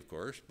everybody, of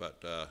course,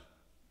 but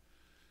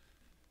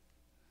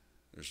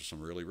there's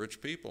some really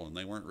rich people, and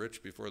they weren't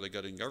rich before they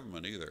got in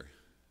government either.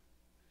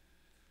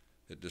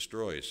 It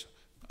destroys.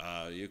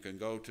 You can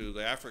go to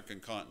the African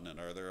continent.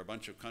 There are a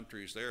bunch of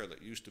countries there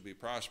that used to be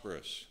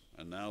prosperous,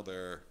 and now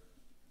they're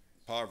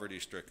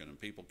poverty-stricken, and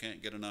people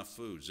can't get enough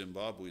food.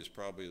 Zimbabwe is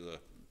probably the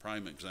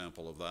prime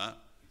example of that.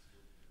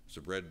 It's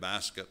the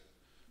breadbasket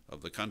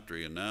of the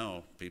country, and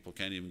now people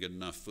can't even get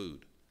enough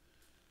food.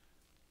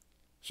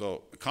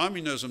 So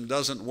communism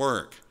doesn't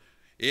work.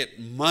 It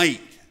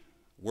might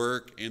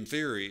work in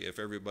theory if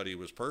everybody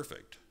was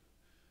perfect.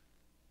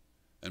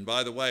 And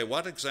by the way,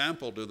 what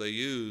example do they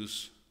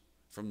use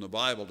from the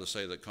Bible to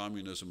say that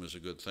communism is a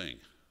good thing?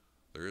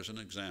 There is an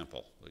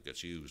example that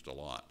gets used a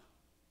lot.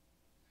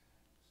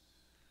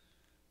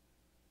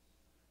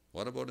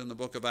 What about in the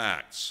book of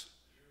Acts?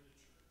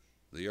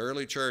 The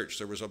early church,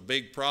 there was a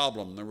big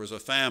problem. There was a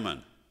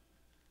famine.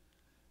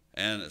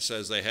 And it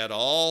says they had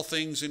all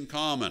things in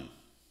common.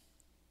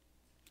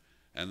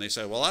 And they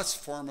said, well, that's a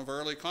form of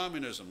early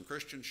communism.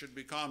 Christians should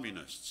be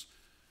communists.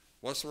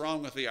 What's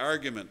wrong with the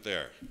argument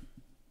there?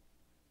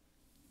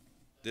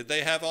 Did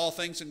they have all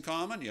things in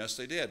common? Yes,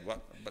 they did.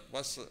 But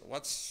what's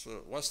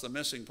the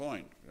missing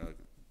point?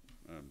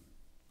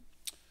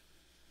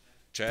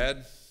 Chad?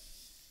 That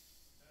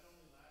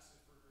only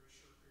lasted for a very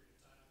short period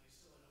of time. They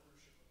still had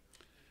ownership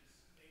of their own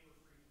things. They were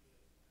free to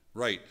do.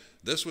 Right.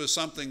 This was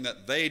something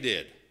that they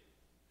did.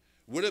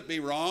 Would it be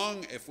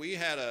wrong if we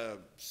had a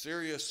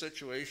serious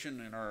situation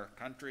in our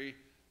country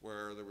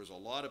where there was a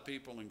lot of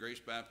people in Grace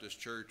Baptist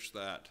Church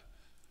that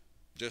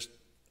just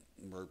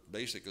were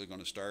basically going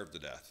to starve to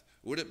death?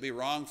 Would it be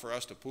wrong for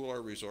us to pool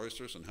our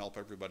resources and help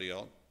everybody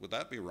out? Would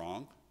that be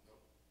wrong?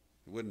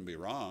 It wouldn't be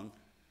wrong.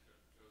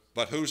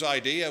 But whose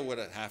idea would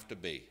it have to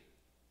be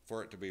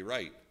for it to be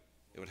right?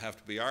 It would have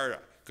to be our.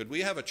 Could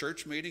we have a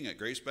church meeting at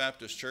Grace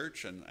Baptist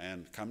Church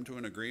and come to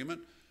an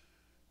agreement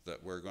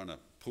that we're going to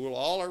pool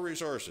all our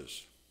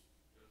resources?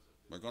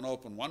 We're going to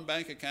open one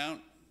bank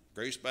account,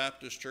 Grace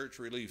Baptist Church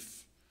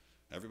Relief.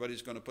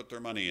 Everybody's going to put their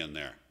money in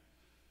there.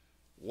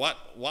 What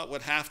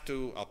would have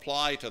to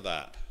apply to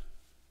that?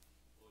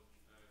 Joseph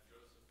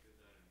did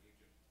that in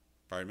Egypt.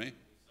 Pardon me? We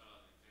saw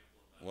an example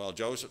of that. Well,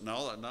 Joseph,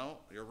 no,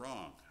 you're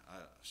wrong.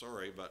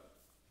 Sorry, but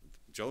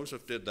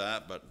Joseph did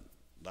that, but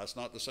that's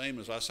not the same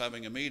as us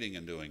having a meeting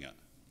and doing it.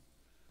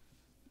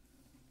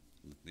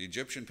 The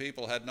Egyptian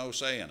people had no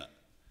say in it.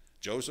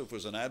 Joseph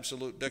was an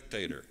absolute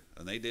dictator,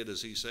 and they did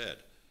as he said.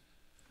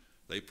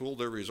 They pooled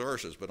their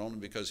resources, but only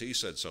because he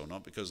said so,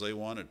 not because they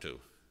wanted to.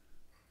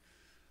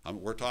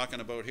 We're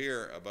talking about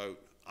here about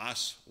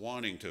us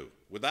wanting to.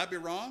 Would that be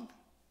wrong?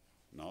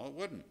 No, it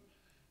wouldn't.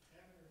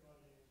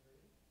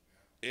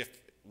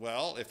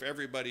 If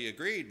everybody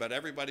agreed, but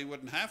everybody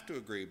wouldn't have to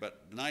agree.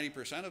 But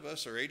 90% of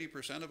us or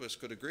 80% of us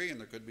could agree, and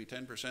there could be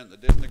 10%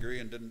 that didn't agree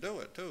and didn't do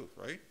it too,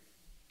 right?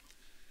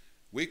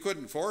 We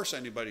couldn't force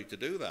anybody to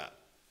do that.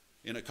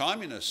 In a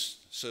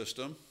communist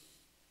system,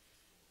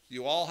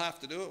 you all have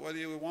to do it whether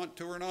you want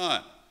to or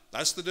not.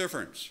 That's the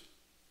difference.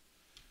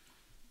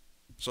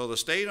 So the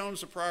state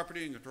owns the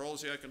property and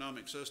controls the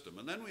economic system.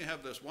 And then we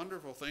have this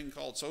wonderful thing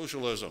called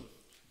socialism.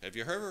 Have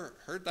you ever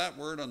heard that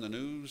word on the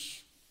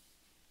news?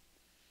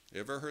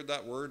 You ever heard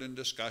that word in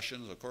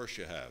discussions? Of course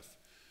you have.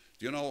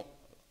 Do you know,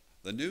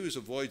 the news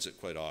avoids it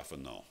quite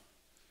often though.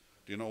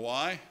 Do you know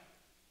why?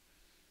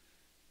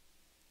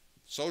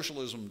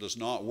 Socialism does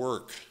not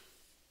work.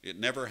 It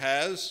never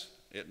has,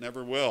 it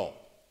never will.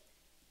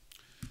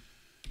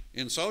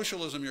 In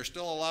socialism, you're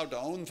still allowed to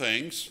own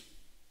things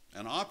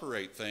and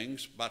operate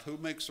things, but who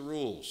makes the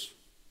rules?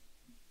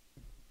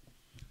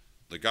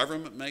 The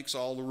government makes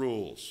all the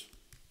rules.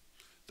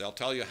 They'll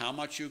tell you how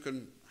much you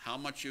can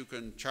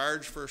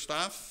charge for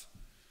stuff,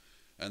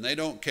 and they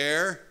don't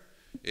care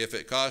if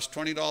it costs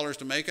 $20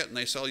 to make it and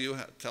they tell you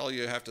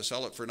you have to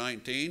sell it for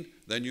 $19,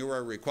 then you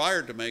are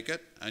required to make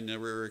it and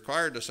you're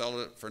required to sell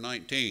it for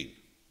 $19,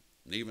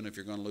 even if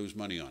you're going to lose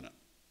money on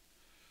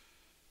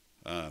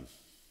it.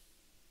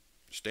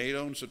 State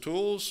owns the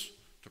tools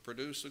to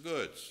produce the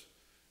goods.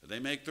 They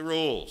make the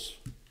rules.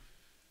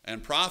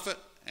 And profit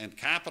and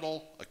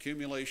capital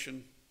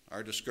accumulation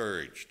are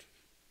discouraged.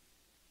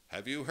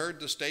 Have you heard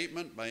the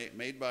statement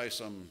made by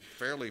some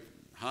fairly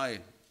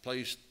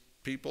high-placed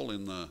people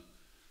in the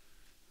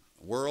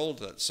world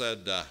that said,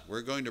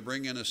 we're going to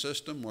bring in a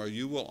system where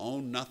you will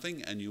own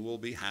nothing and you will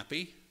be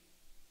happy?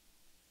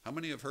 How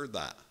many have heard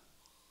that?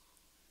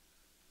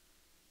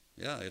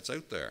 Yeah, it's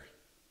out there.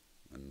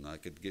 And I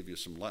could give you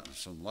some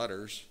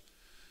letters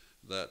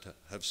that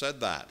have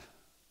said that.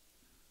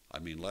 I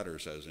mean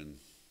letters as in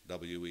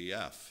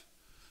WEF,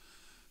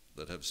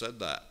 that have said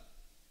that.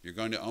 You're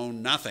going to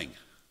own nothing,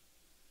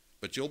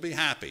 but you'll be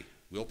happy.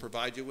 We'll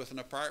provide you with an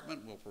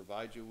apartment. We'll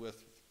provide you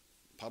with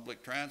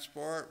public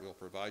transport. We'll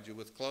provide you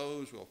with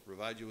clothes. We'll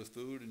provide you with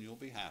food, and you'll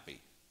be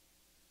happy.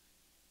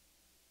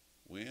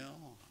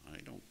 Well, I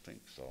don't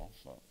think so.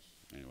 But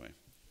anyway.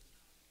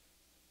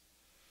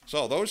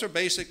 So those are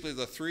basically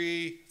the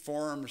three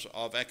forms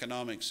of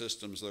economic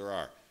systems there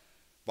are.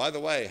 By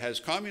the way, has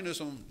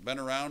communism been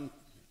around?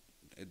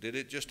 Did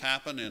it just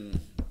happen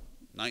in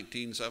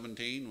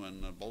 1917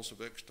 when the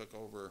Bolsheviks took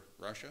over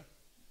Russia?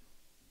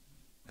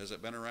 Has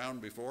it been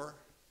around before?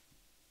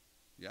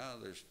 Yeah,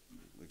 there's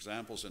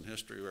examples in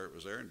history where it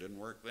was there and didn't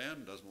work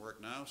then, doesn't work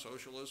now.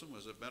 Socialism,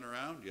 has it been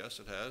around? Yes,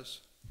 it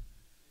has.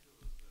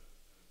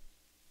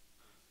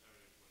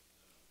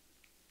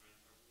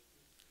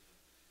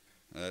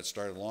 It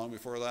started long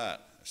before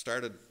that. It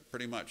started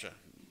pretty much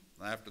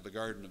after the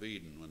Garden of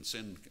Eden when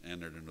sin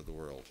entered into the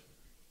world.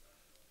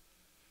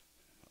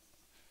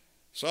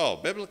 So,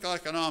 biblical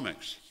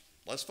economics.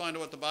 Let's find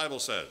out what the Bible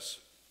says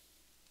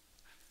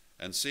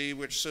and see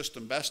which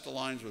system best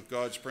aligns with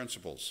God's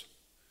principles.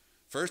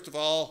 First of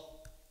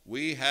all,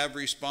 we have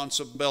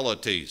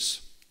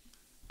responsibilities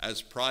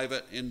as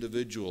private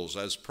individuals,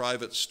 as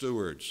private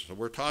stewards. So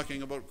we're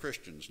talking about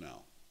Christians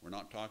now. We're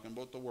not talking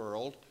about the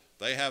world.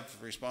 They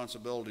have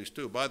responsibilities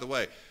too. By the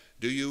way,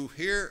 do you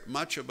hear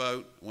much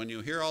about, when you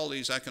hear all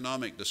these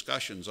economic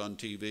discussions on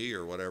TV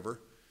or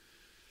whatever,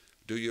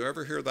 do you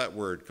ever hear that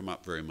word come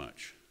up very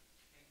much?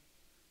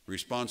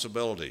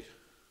 Responsibility.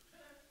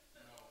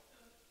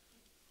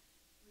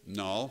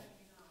 No.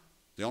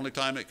 The only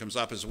time it comes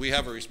up is we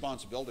have a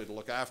responsibility to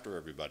look after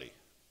everybody.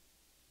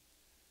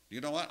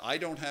 You know what? I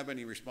don't have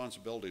any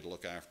responsibility to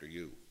look after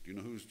you. Do you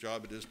know whose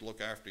job it is to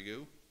look after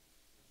you?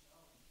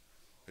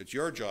 It's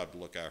your job to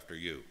look after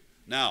you.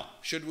 Now,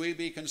 should we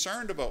be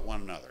concerned about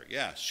one another?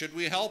 Yes. Should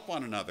we help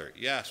one another?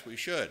 Yes, we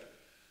should.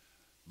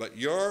 But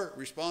your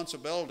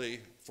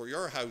responsibility for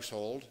your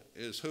household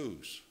is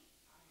whose?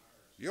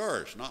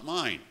 Yours, not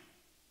mine.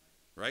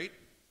 Right?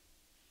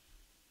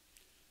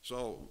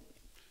 So,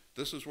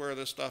 this is where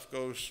this stuff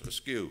goes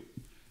askew.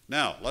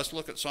 Now, let's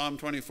look at Psalm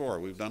 24.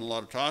 We've done a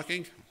lot of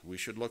talking. We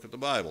should look at the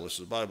Bible. This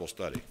is a Bible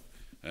study.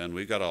 And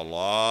we've got a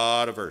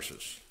lot of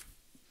verses.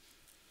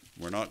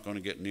 We're not going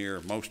to get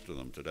near most of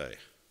them today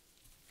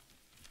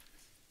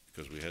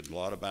because we had a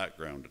lot of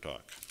background to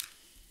talk.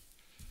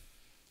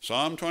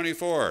 Psalm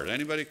 24.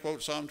 Anybody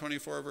quote Psalm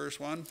 24, verse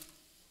 1?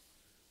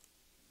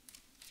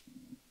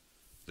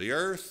 The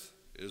earth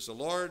is the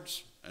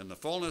Lord's, and the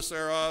fullness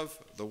thereof,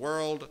 the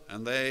world,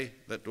 and they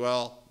that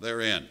dwell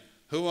therein.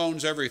 Who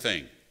owns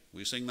everything?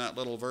 We sing that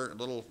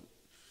little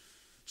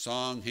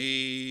song,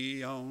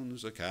 He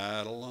owns the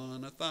cattle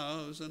on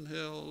 1,000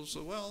 hills,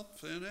 the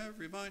wealth in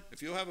every mine.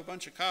 If you have a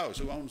bunch of cows,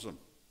 who owns them?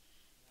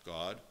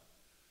 God.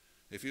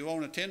 If you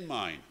own a tin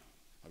mine,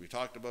 have you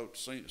talked about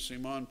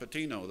Simon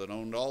Patino that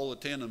owned all the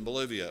tin in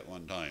Bolivia at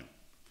one time?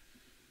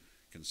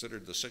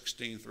 Considered the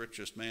 16th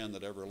richest man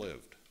that ever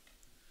lived.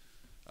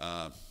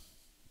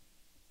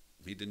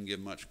 He didn't give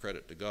much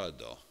credit to God,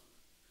 though.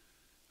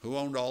 Who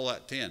owned all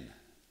that tin?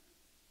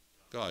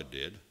 God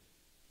did.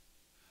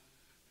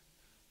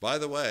 By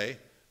the way,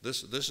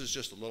 this is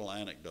just a little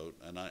anecdote,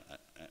 and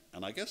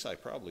I guess I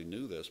probably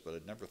knew this, but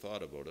I'd never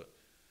thought about it.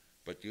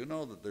 But do you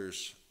know that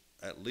there's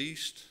at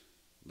least,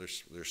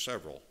 there's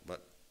several,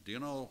 but do you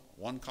know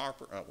one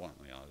copper, I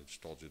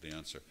just told you the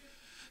answer.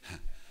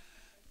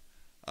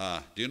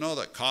 Do you know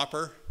that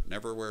copper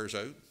never wears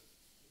out?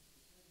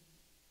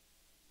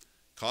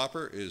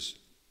 Copper is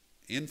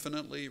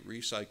infinitely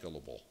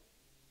recyclable.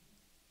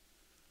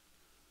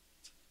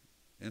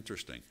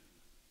 Interesting.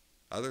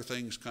 Other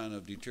things kind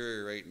of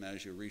deteriorate, and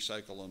as you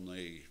recycle them,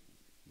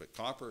 but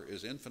copper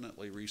is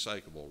infinitely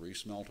recyclable,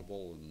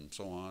 resmeltable, and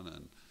so on,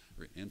 and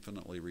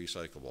infinitely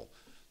recyclable.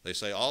 They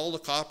say all the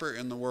copper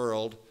in the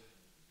world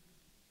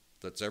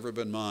that's ever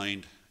been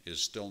mined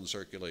is still in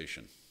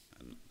circulation.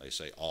 And they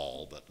say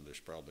all, but there's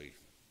probably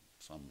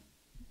some.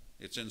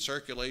 It's in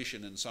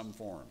circulation in some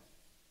form.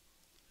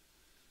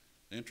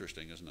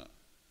 Interesting, isn't it?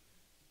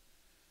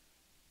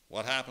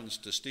 What happens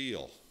to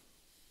steel,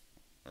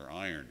 or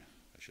iron,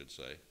 I should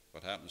say?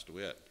 What happens to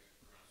it?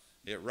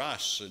 It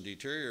rusts and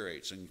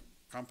deteriorates and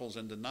crumples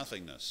into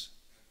nothingness.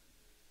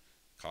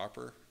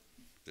 Copper,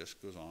 this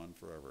goes on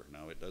forever.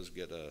 Now it does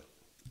get a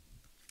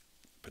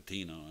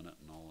patina on it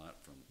and all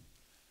that from.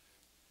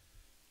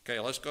 Okay,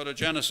 let's go to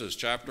Genesis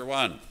chapter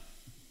 1.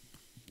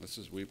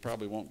 We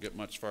probably won't get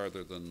much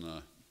farther than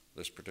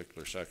this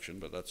particular section,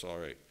 but that's all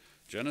right.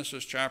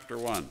 Genesis chapter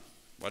 1.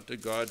 What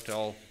did God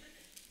tell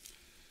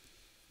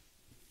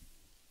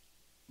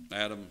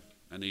Adam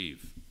and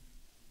Eve?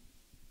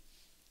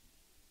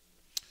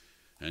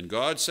 And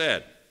God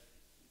said,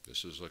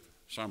 this is a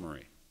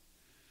summary,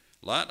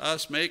 let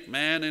us make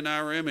man in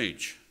our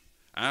image,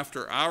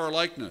 after our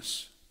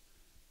likeness.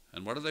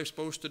 And what are they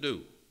supposed to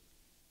do?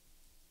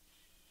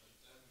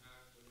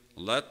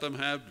 Let them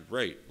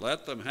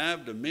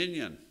have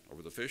dominion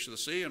over the fish of the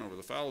sea, and over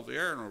the fowl of the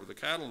air, and over the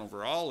cattle, and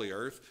over all the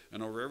earth,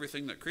 and over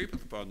everything that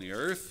creepeth upon the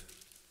earth.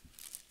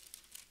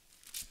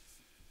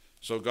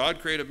 So God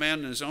created man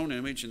in his own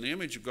image. In the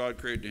image of God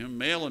created him,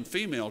 male and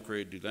female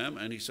created them.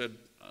 And he said,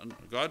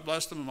 God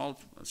blessed them and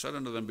said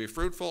unto them, be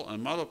fruitful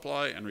and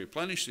multiply and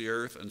replenish the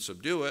earth and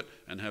subdue it,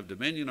 and have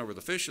dominion over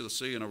the fish of the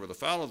sea, and over the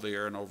fowl of the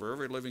air, and over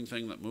every living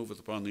thing that moveth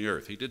upon the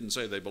earth. He didn't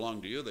say they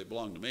belong to you, they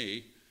belong to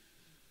me.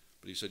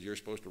 But he said you're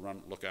supposed to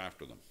look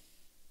after them.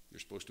 You're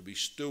supposed to be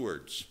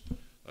stewards.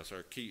 That's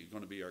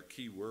going to be our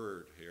key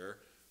word here.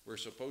 We're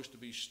supposed to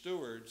be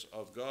stewards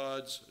of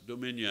God's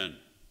dominion.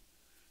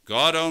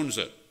 God owns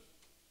it.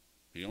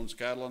 He owns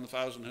cattle on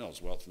 1,000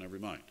 hills, wealth in every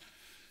mind.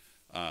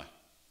 But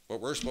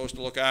we're supposed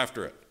to look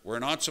after it. We're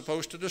not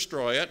supposed to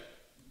destroy it.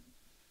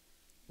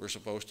 We're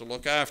supposed to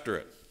look after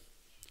it.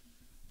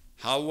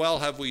 How well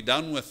have we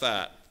done with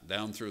that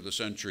down through the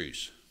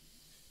centuries?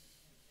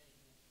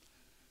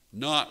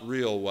 Not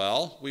real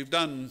well. We've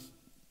done,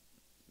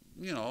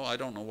 I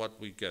don't know what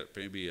we get,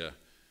 maybe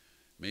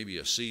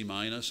a C-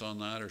 on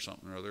that or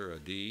something or other, a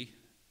D.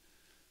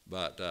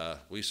 But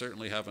we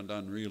certainly haven't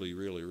done really,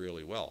 really,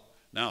 really well.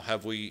 Now,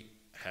 have we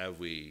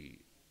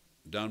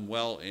done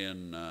well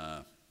in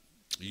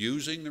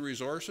using the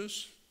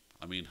resources?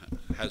 I mean,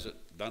 has it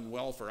done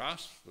well for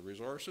us, the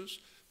resources?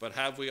 But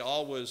have we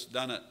always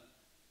done it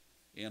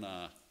in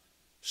a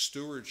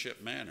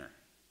stewardship manner?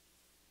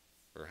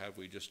 Or have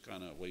we just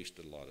kind of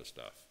wasted a lot of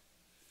stuff?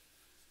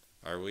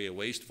 Are we a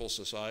wasteful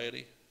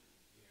society?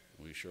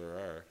 Yeah. We sure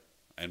are.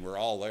 And we're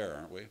all there,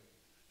 aren't we?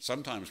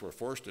 Sometimes we're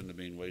forced into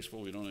being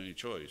wasteful. We don't have any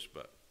choice,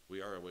 but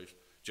we are a waste.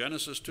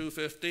 Genesis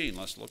 2:15.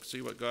 Let's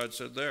see what God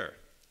said there.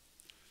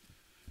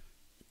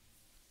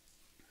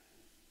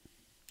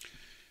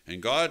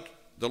 And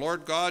the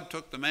Lord God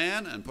took the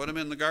man and put him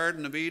in the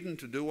Garden of Eden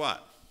to do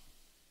what?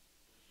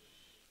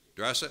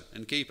 Dress it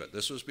and keep it.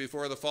 This was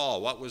before the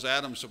fall. What was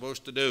Adam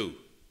supposed to do?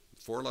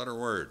 Four-letter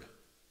word.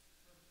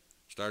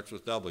 Starts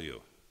with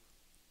W.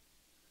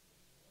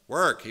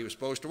 Work. He was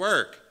supposed to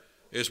work.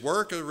 Is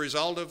work a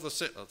result of the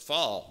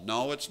fall?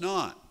 No, it's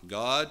not.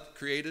 God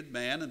created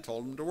man and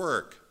told him to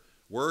work.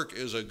 Work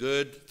is a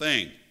good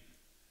thing.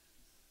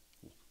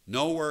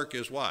 No work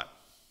is what?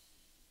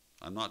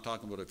 I'm not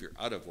talking about if you're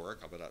out of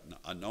work, but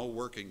a no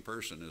working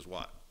person is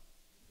what?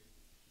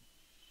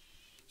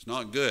 It's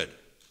not good.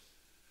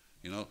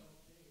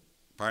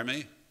 Pardon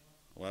me?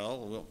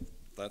 Well,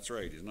 that's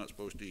right. He's not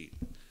supposed to eat.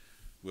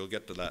 We'll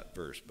get to that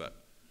verse. But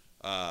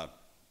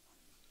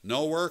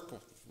no work,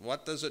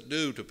 what does it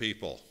do to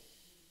people?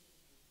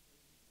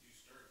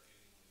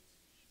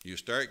 You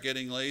start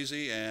getting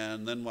lazy,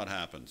 and then what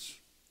happens?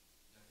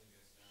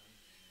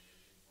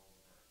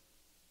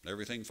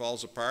 Everything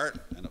falls apart,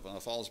 and it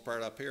falls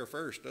apart up here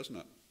first, doesn't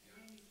it?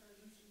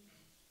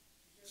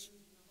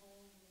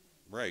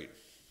 Right.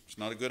 It's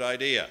not a good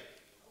idea.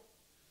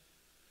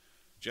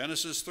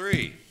 Genesis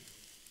 3,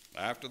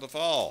 after the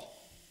fall,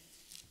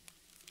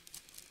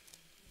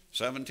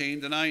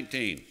 17 to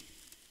 19.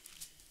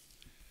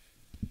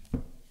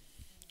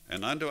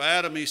 And unto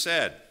Adam he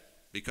said,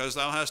 because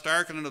thou hast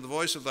hearkened unto the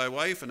voice of thy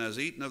wife, and hast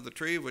eaten of the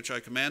tree which I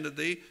commanded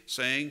thee,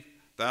 saying,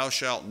 thou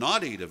shalt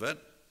not eat of it.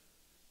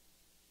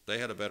 They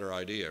had a better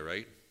idea,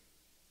 right?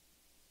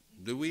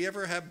 Do we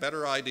ever have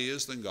better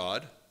ideas than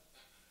God?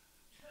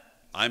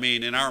 I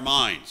mean, in our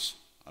minds.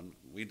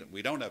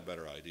 We don't have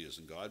better ideas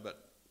than God,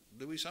 but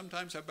do we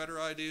sometimes have better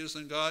ideas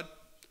than God?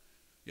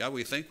 Yeah,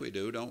 we think we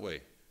do, don't we?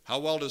 How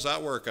well does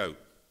that work out?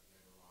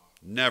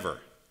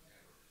 Never.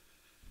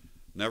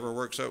 Never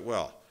works out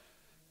well.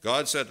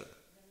 God said,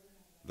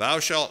 thou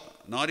shalt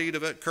not eat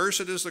of it.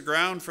 Cursed is the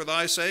ground for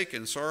thy sake,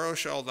 and sorrow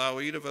shalt thou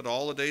eat of it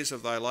all the days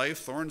of thy life.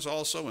 Thorns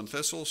also and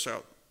thistles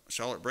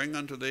shall it bring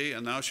unto thee,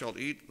 and thou shalt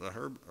eat the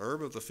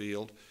herb of the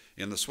field.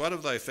 In the sweat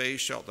of thy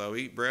face shalt thou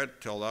eat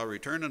bread till thou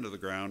return unto the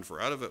ground,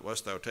 for out of it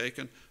wast thou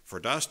taken. For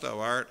dust thou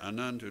art, and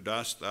unto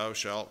dust thou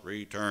shalt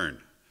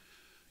return.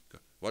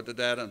 What did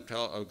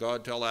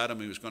God tell Adam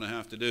he was going to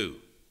have to do?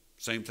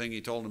 Same thing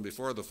he told him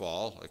before the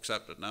fall,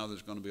 except that now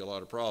there's going to be a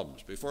lot of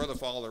problems. Before the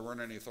fall, there weren't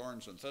any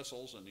thorns and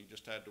thistles, and he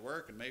just had to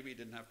work, and maybe he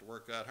didn't have to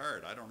work that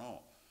hard. I don't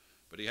know.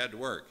 But he had to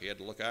work. He had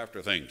to look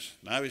after things.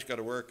 Now he's got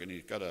to work, and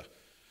he's got to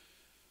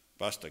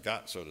bust a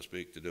gut, so to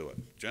speak, to do it.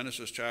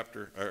 Exodus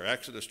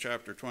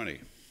chapter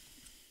 20.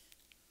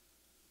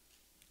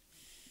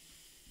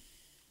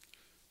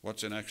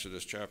 What's in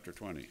Exodus chapter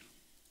 20?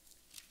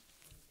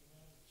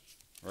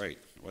 Right.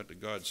 What did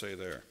God say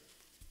there?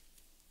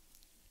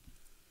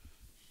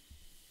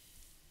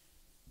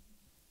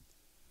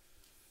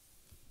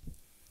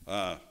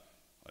 I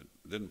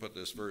didn't put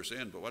this verse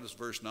in, but what does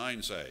verse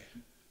 9 say?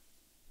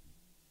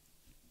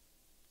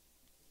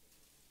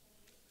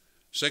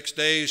 6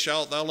 days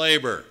shalt thou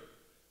labor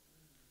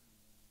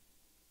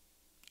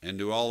and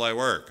do all thy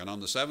work. And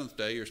on the seventh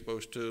day you're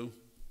supposed to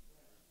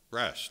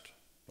rest.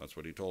 That's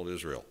what he told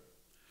Israel.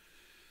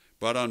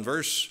 But on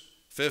verse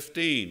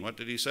 15, what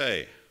did he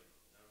say?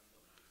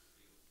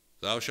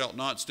 Thou shalt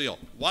not steal.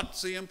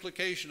 What's the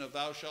implication of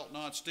thou shalt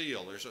not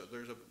steal?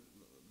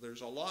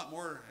 There's a lot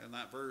more in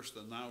that verse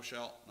than thou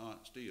shalt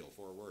not steal,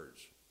 4 words.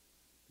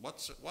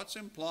 What's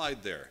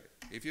implied there?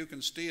 If you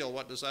can steal,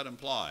 what does that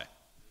imply?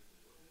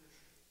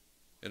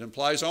 It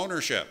implies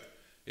ownership.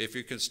 If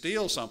you can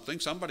steal something,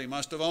 somebody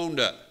must have owned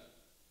it.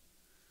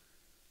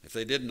 If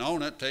they didn't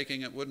own it,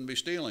 taking it wouldn't be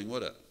stealing,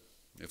 would it?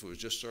 If it was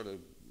just sort of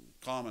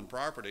common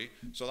property.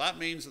 So that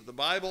means that the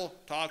Bible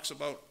talks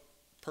about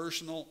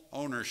personal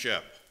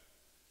ownership.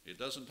 It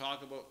doesn't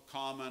talk about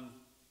common,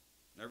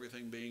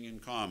 everything being in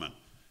common.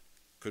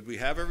 Could we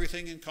have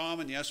everything in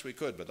common? Yes, we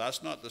could, but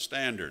that's not the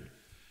standard.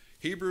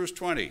 Hebrews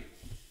 20.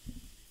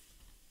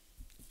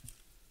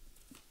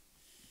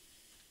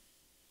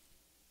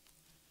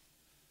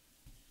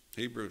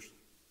 Hebrews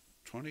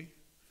 20?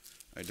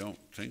 I don't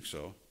think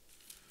so.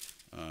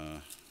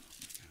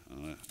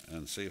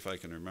 And see if I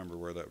can remember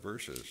where that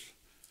verse is.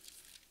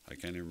 I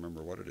can't even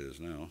remember what it is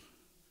now.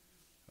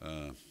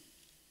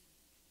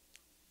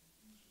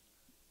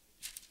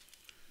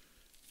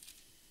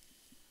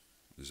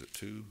 Is it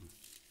 2?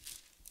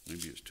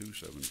 Maybe it's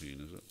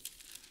 2:17, is it?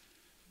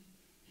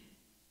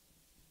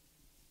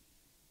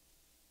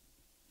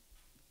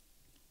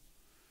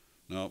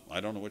 No, I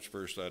don't know which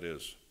verse that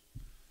is.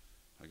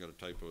 I got a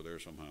typo there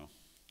somehow.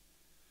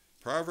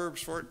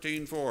 Proverbs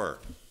 14:4.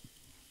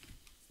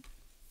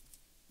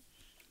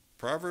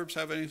 Proverbs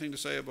have anything to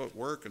say about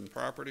work and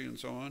property and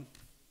so on?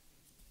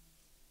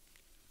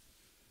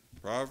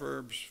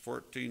 Proverbs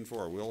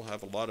 14:4. We'll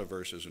have a lot of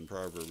verses in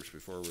Proverbs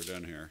before we're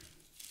done here.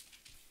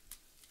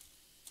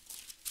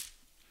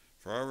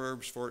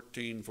 Proverbs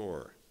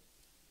 14:4.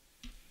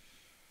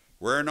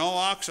 Where no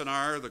oxen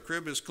are, the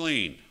crib is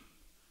clean,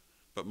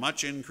 but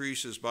much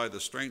increases by the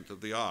strength of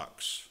the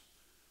ox.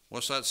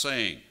 What's that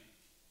saying?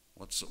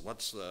 What's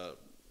the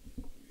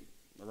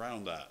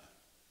around that?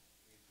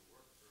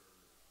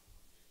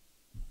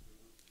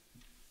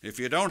 If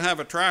you don't have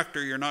a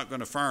tractor, you're not going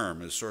to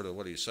farm, is sort of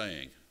what he's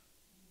saying.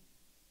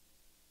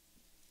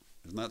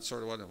 Isn't that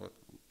sort of what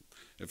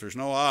if there's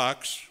no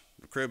ox,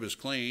 the crib is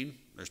clean,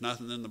 there's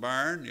nothing in the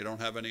barn, you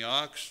don't have any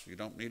ox, you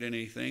don't need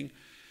anything,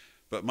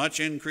 but much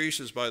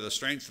increases by the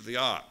strength of the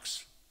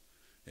ox.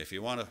 If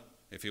you want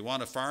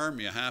to farm,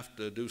 you have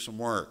to do some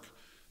work.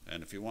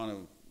 And if you want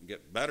to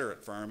get better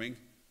at farming,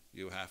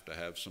 you have to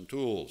have some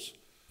tools.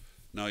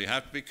 Now, you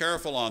have to be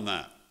careful on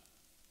that.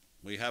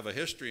 We have a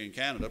history in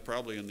Canada,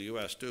 probably in the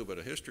U.S. too, but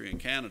a history in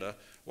Canada.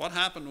 What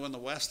happened when the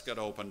West got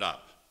opened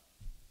up?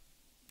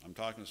 I'm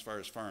talking as far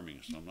as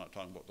farming, so I'm not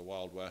talking about the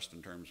Wild West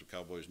in terms of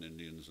cowboys and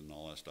Indians and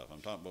all that stuff.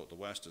 I'm talking about the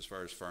West as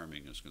far as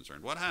farming is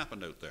concerned. What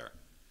happened out there?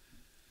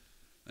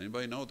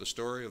 Anybody know the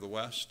story of the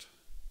West?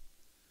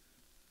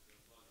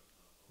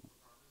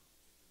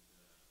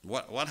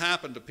 What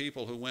happened to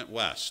people who went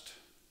west?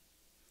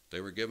 They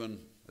were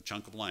given a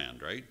chunk of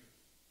land, right?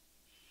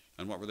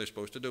 And what were they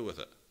supposed to do with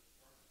it?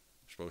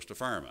 Supposed to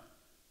farm it.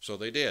 So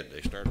they did.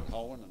 They started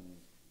hoeing and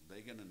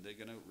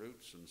digging out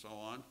roots and so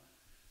on.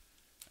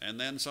 And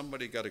then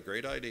somebody got a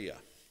great idea.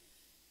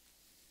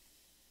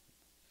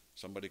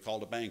 Somebody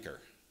called a banker.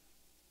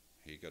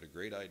 He got a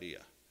great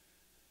idea.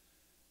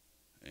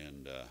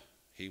 And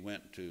he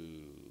went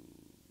to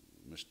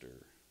Mr.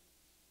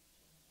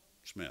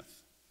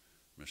 Smith,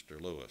 Mr.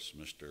 Lewis,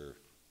 Mr.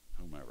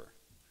 whomever.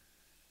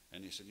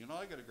 And he said, you know,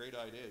 I got a great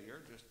idea.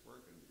 You're just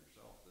working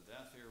yourself to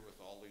death here with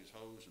all these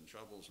hoes and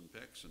shovels and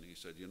picks. And he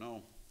said, you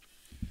know,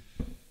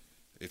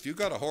 if you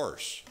got a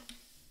horse,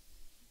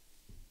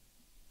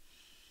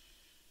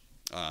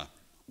 the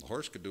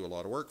horse could do a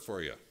lot of work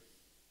for you.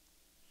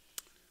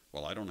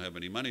 Well, I don't have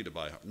any money to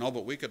buy. No,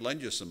 but we could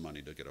lend you some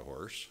money to get a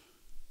horse.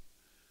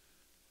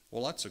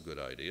 Well, that's a good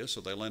idea. So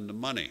they lend him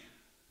money,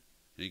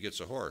 and he gets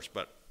a horse.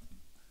 But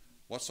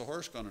what's the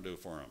horse going to do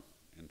for him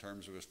in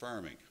terms of his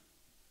farming?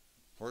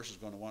 Horse is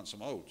going to want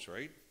some oats,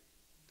 right?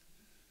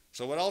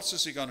 So what else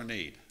is he going to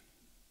need?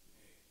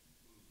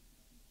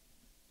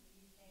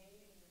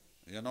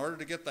 In order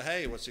to get the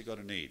hay, what's he going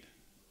to need?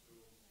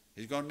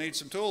 He's going to need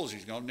some tools.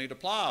 He's going to need a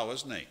plow,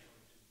 isn't he?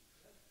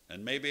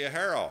 And maybe a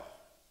harrow.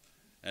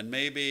 And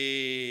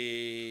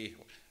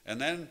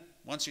then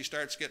once he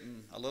starts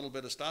getting a little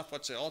bit of stuff,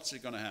 what's else is he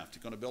going to have?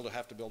 He's going to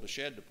have to build a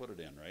shed to put it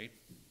in, right?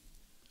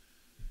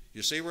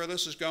 You see where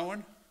this is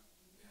going?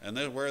 And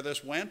then where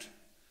this went?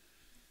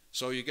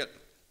 So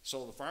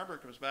the farmer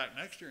comes back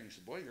next year and he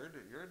said, boy,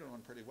 you're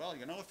doing pretty well.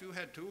 You know, if you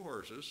had 2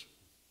 horses,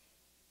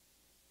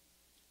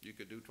 you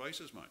could do twice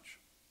as much.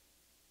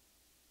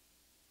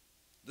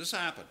 This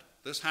happened.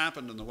 This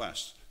happened in the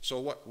West.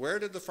 So where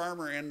did the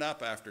farmer end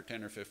up after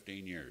 10 or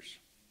 15 years?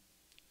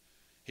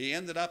 He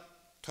ended up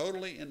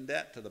totally in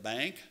debt to the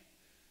bank.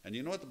 And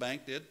you know what the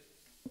bank did?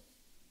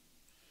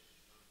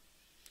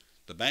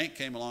 The bank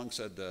came along and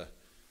said,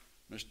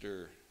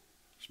 Mr.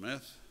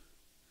 Smith,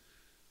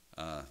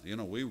 you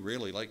know, we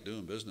really like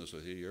doing business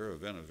with you.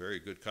 You've been a very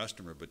good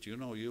customer, but you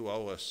know you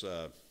owe us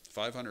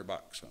 $500.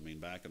 I mean,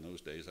 back in those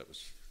days, that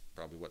was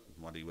probably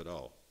what he would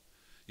owe.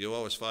 You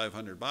owe us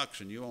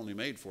 $500 and you only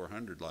made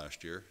 $400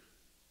 last year.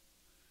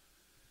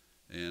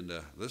 And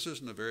this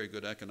isn't a very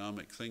good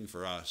economic thing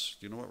for us.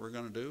 Do you know what we're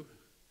going to do?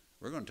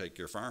 We're going to take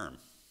your farm.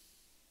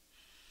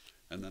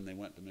 And then they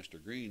went to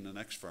Mr. Green, the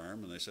next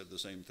farm, and they said the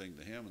same thing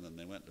to him. And then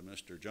they went to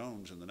Mr.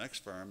 Jones in the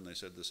next farm, and they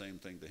said the same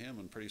thing to him.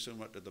 And pretty soon,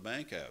 what did the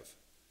bank have?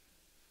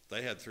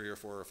 They had 3 or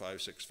 4 or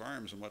 5, 6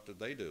 farms, and what did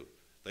they do?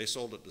 They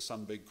sold it to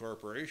some big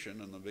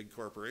corporation, and the big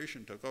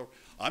corporation took over.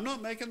 I'm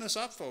not making this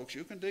up, folks.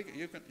 You can dig it.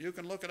 You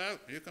can look it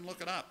out. You can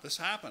look it up. This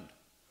happened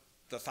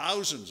to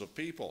thousands of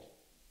people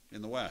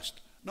in the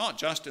West. Not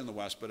just in the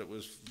West, but it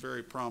was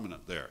very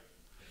prominent there.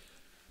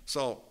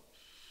 So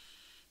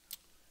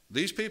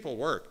these people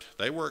worked.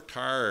 They worked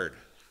hard.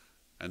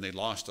 and they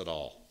lost it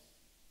all.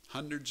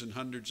 Hundreds and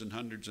hundreds and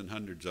hundreds and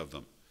hundreds of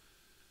them.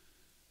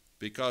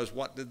 Because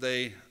what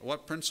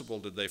principle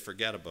did they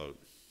forget about?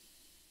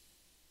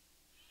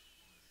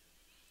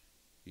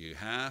 You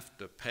have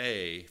to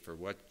pay for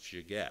what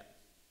you get,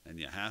 and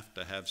you have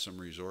to have some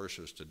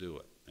resources to do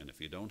it. And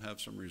if you don't have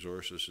some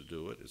resources to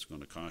do it, it's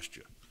going to cost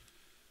you.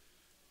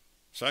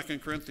 2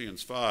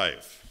 Corinthians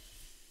 5,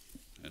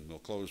 and we'll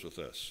close with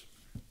this.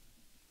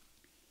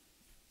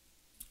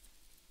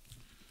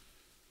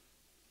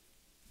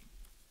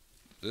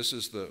 This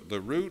is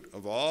the root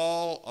of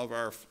all of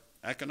our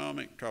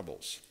economic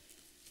troubles.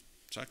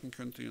 2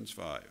 Corinthians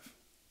 5.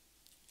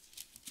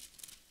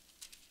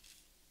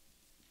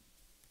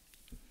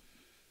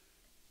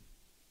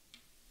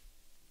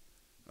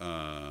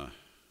 I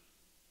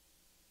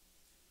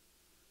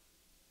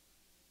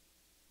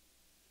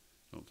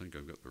don't think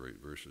I've got the right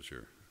verses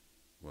here.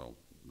 Well,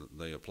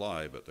 they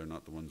apply, but they're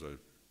not the ones I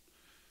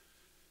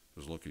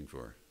was looking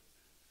for.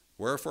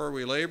 Wherefore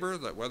we labor,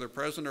 that whether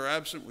present or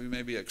absent, we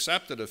may be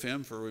accepted of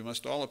him, for we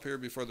must all appear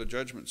before the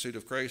judgment seat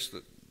of Christ.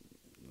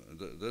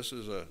 This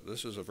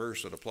is a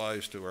verse that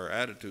applies to our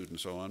attitude and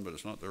so on, but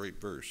it's not the right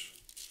verse.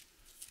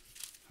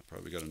 I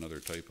probably got another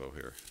typo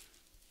here.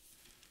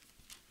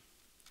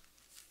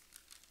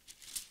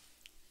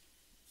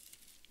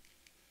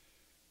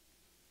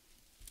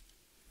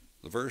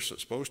 The verse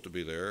that's supposed to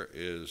be there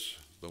is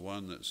the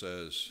one that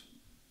says,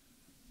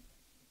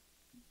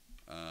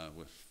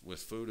 with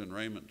food and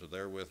raiment to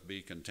therewith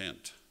be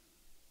content.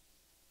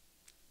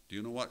 Do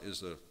you know what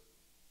is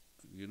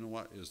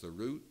the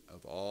root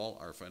of all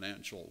our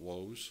financial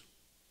woes?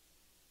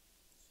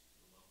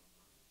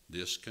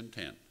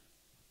 Discontent.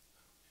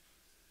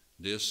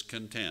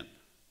 Discontent.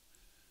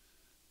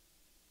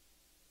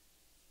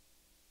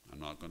 I'm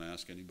not going to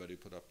ask anybody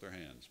to put up their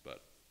hands,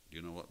 but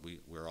you know what?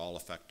 We're all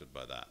affected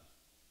by that.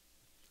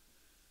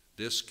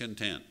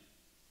 Discontent.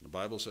 The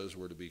Bible says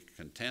we're to be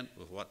content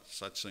with what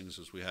such things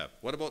as we have.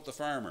 What about the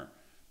farmer?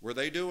 Were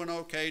they doing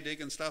okay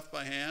digging stuff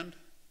by hand?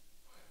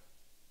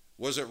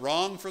 Was it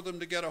wrong for them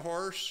to get a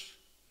horse?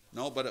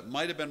 No, but it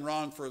might have been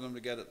wrong for them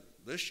to get it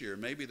this year.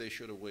 Maybe they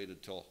should have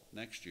waited till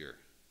next year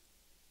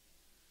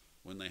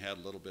when they had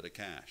a little bit of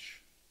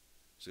cash.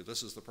 See,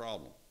 this is the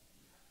problem.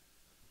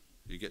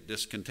 You get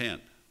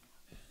discontent,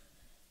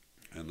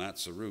 and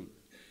that's the root.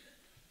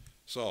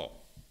 So,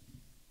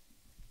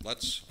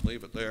 let's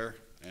leave it there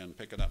and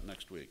pick it up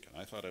next week.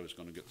 I thought I was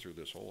going to get through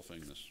this whole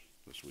thing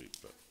this week,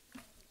 but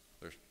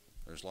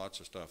there's lots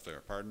of stuff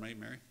there. Pardon me,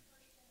 Mary?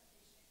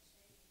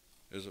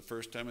 Is it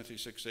 1 Timothy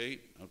 6:8?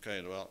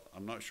 Okay, well,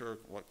 I'm not sure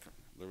what,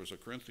 there was a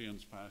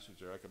Corinthians passage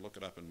there. I could look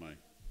it up in my,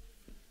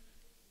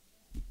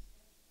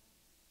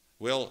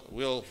 we'll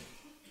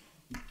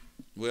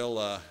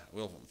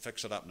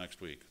fix it up next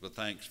week, but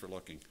thanks for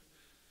looking.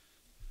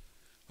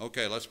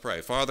 Okay, let's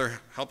pray. Father,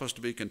 help us to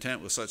be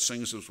content with such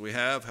things as we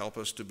have. Help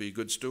us to be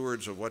good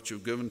stewards of what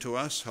you've given to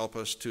us. Help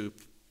us to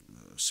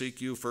seek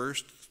you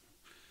first,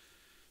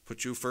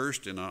 put you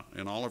first in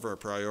all of our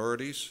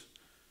priorities.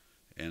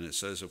 And it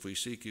says if we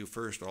seek you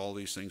first, all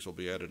these things will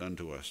be added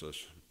unto us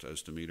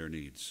as to meet our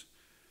needs.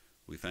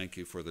 We thank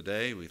you for the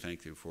day. We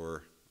thank you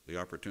for the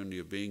opportunity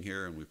of being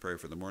here, and we pray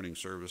for the morning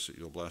service that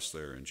you'll bless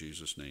there. In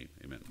Jesus' name,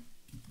 amen.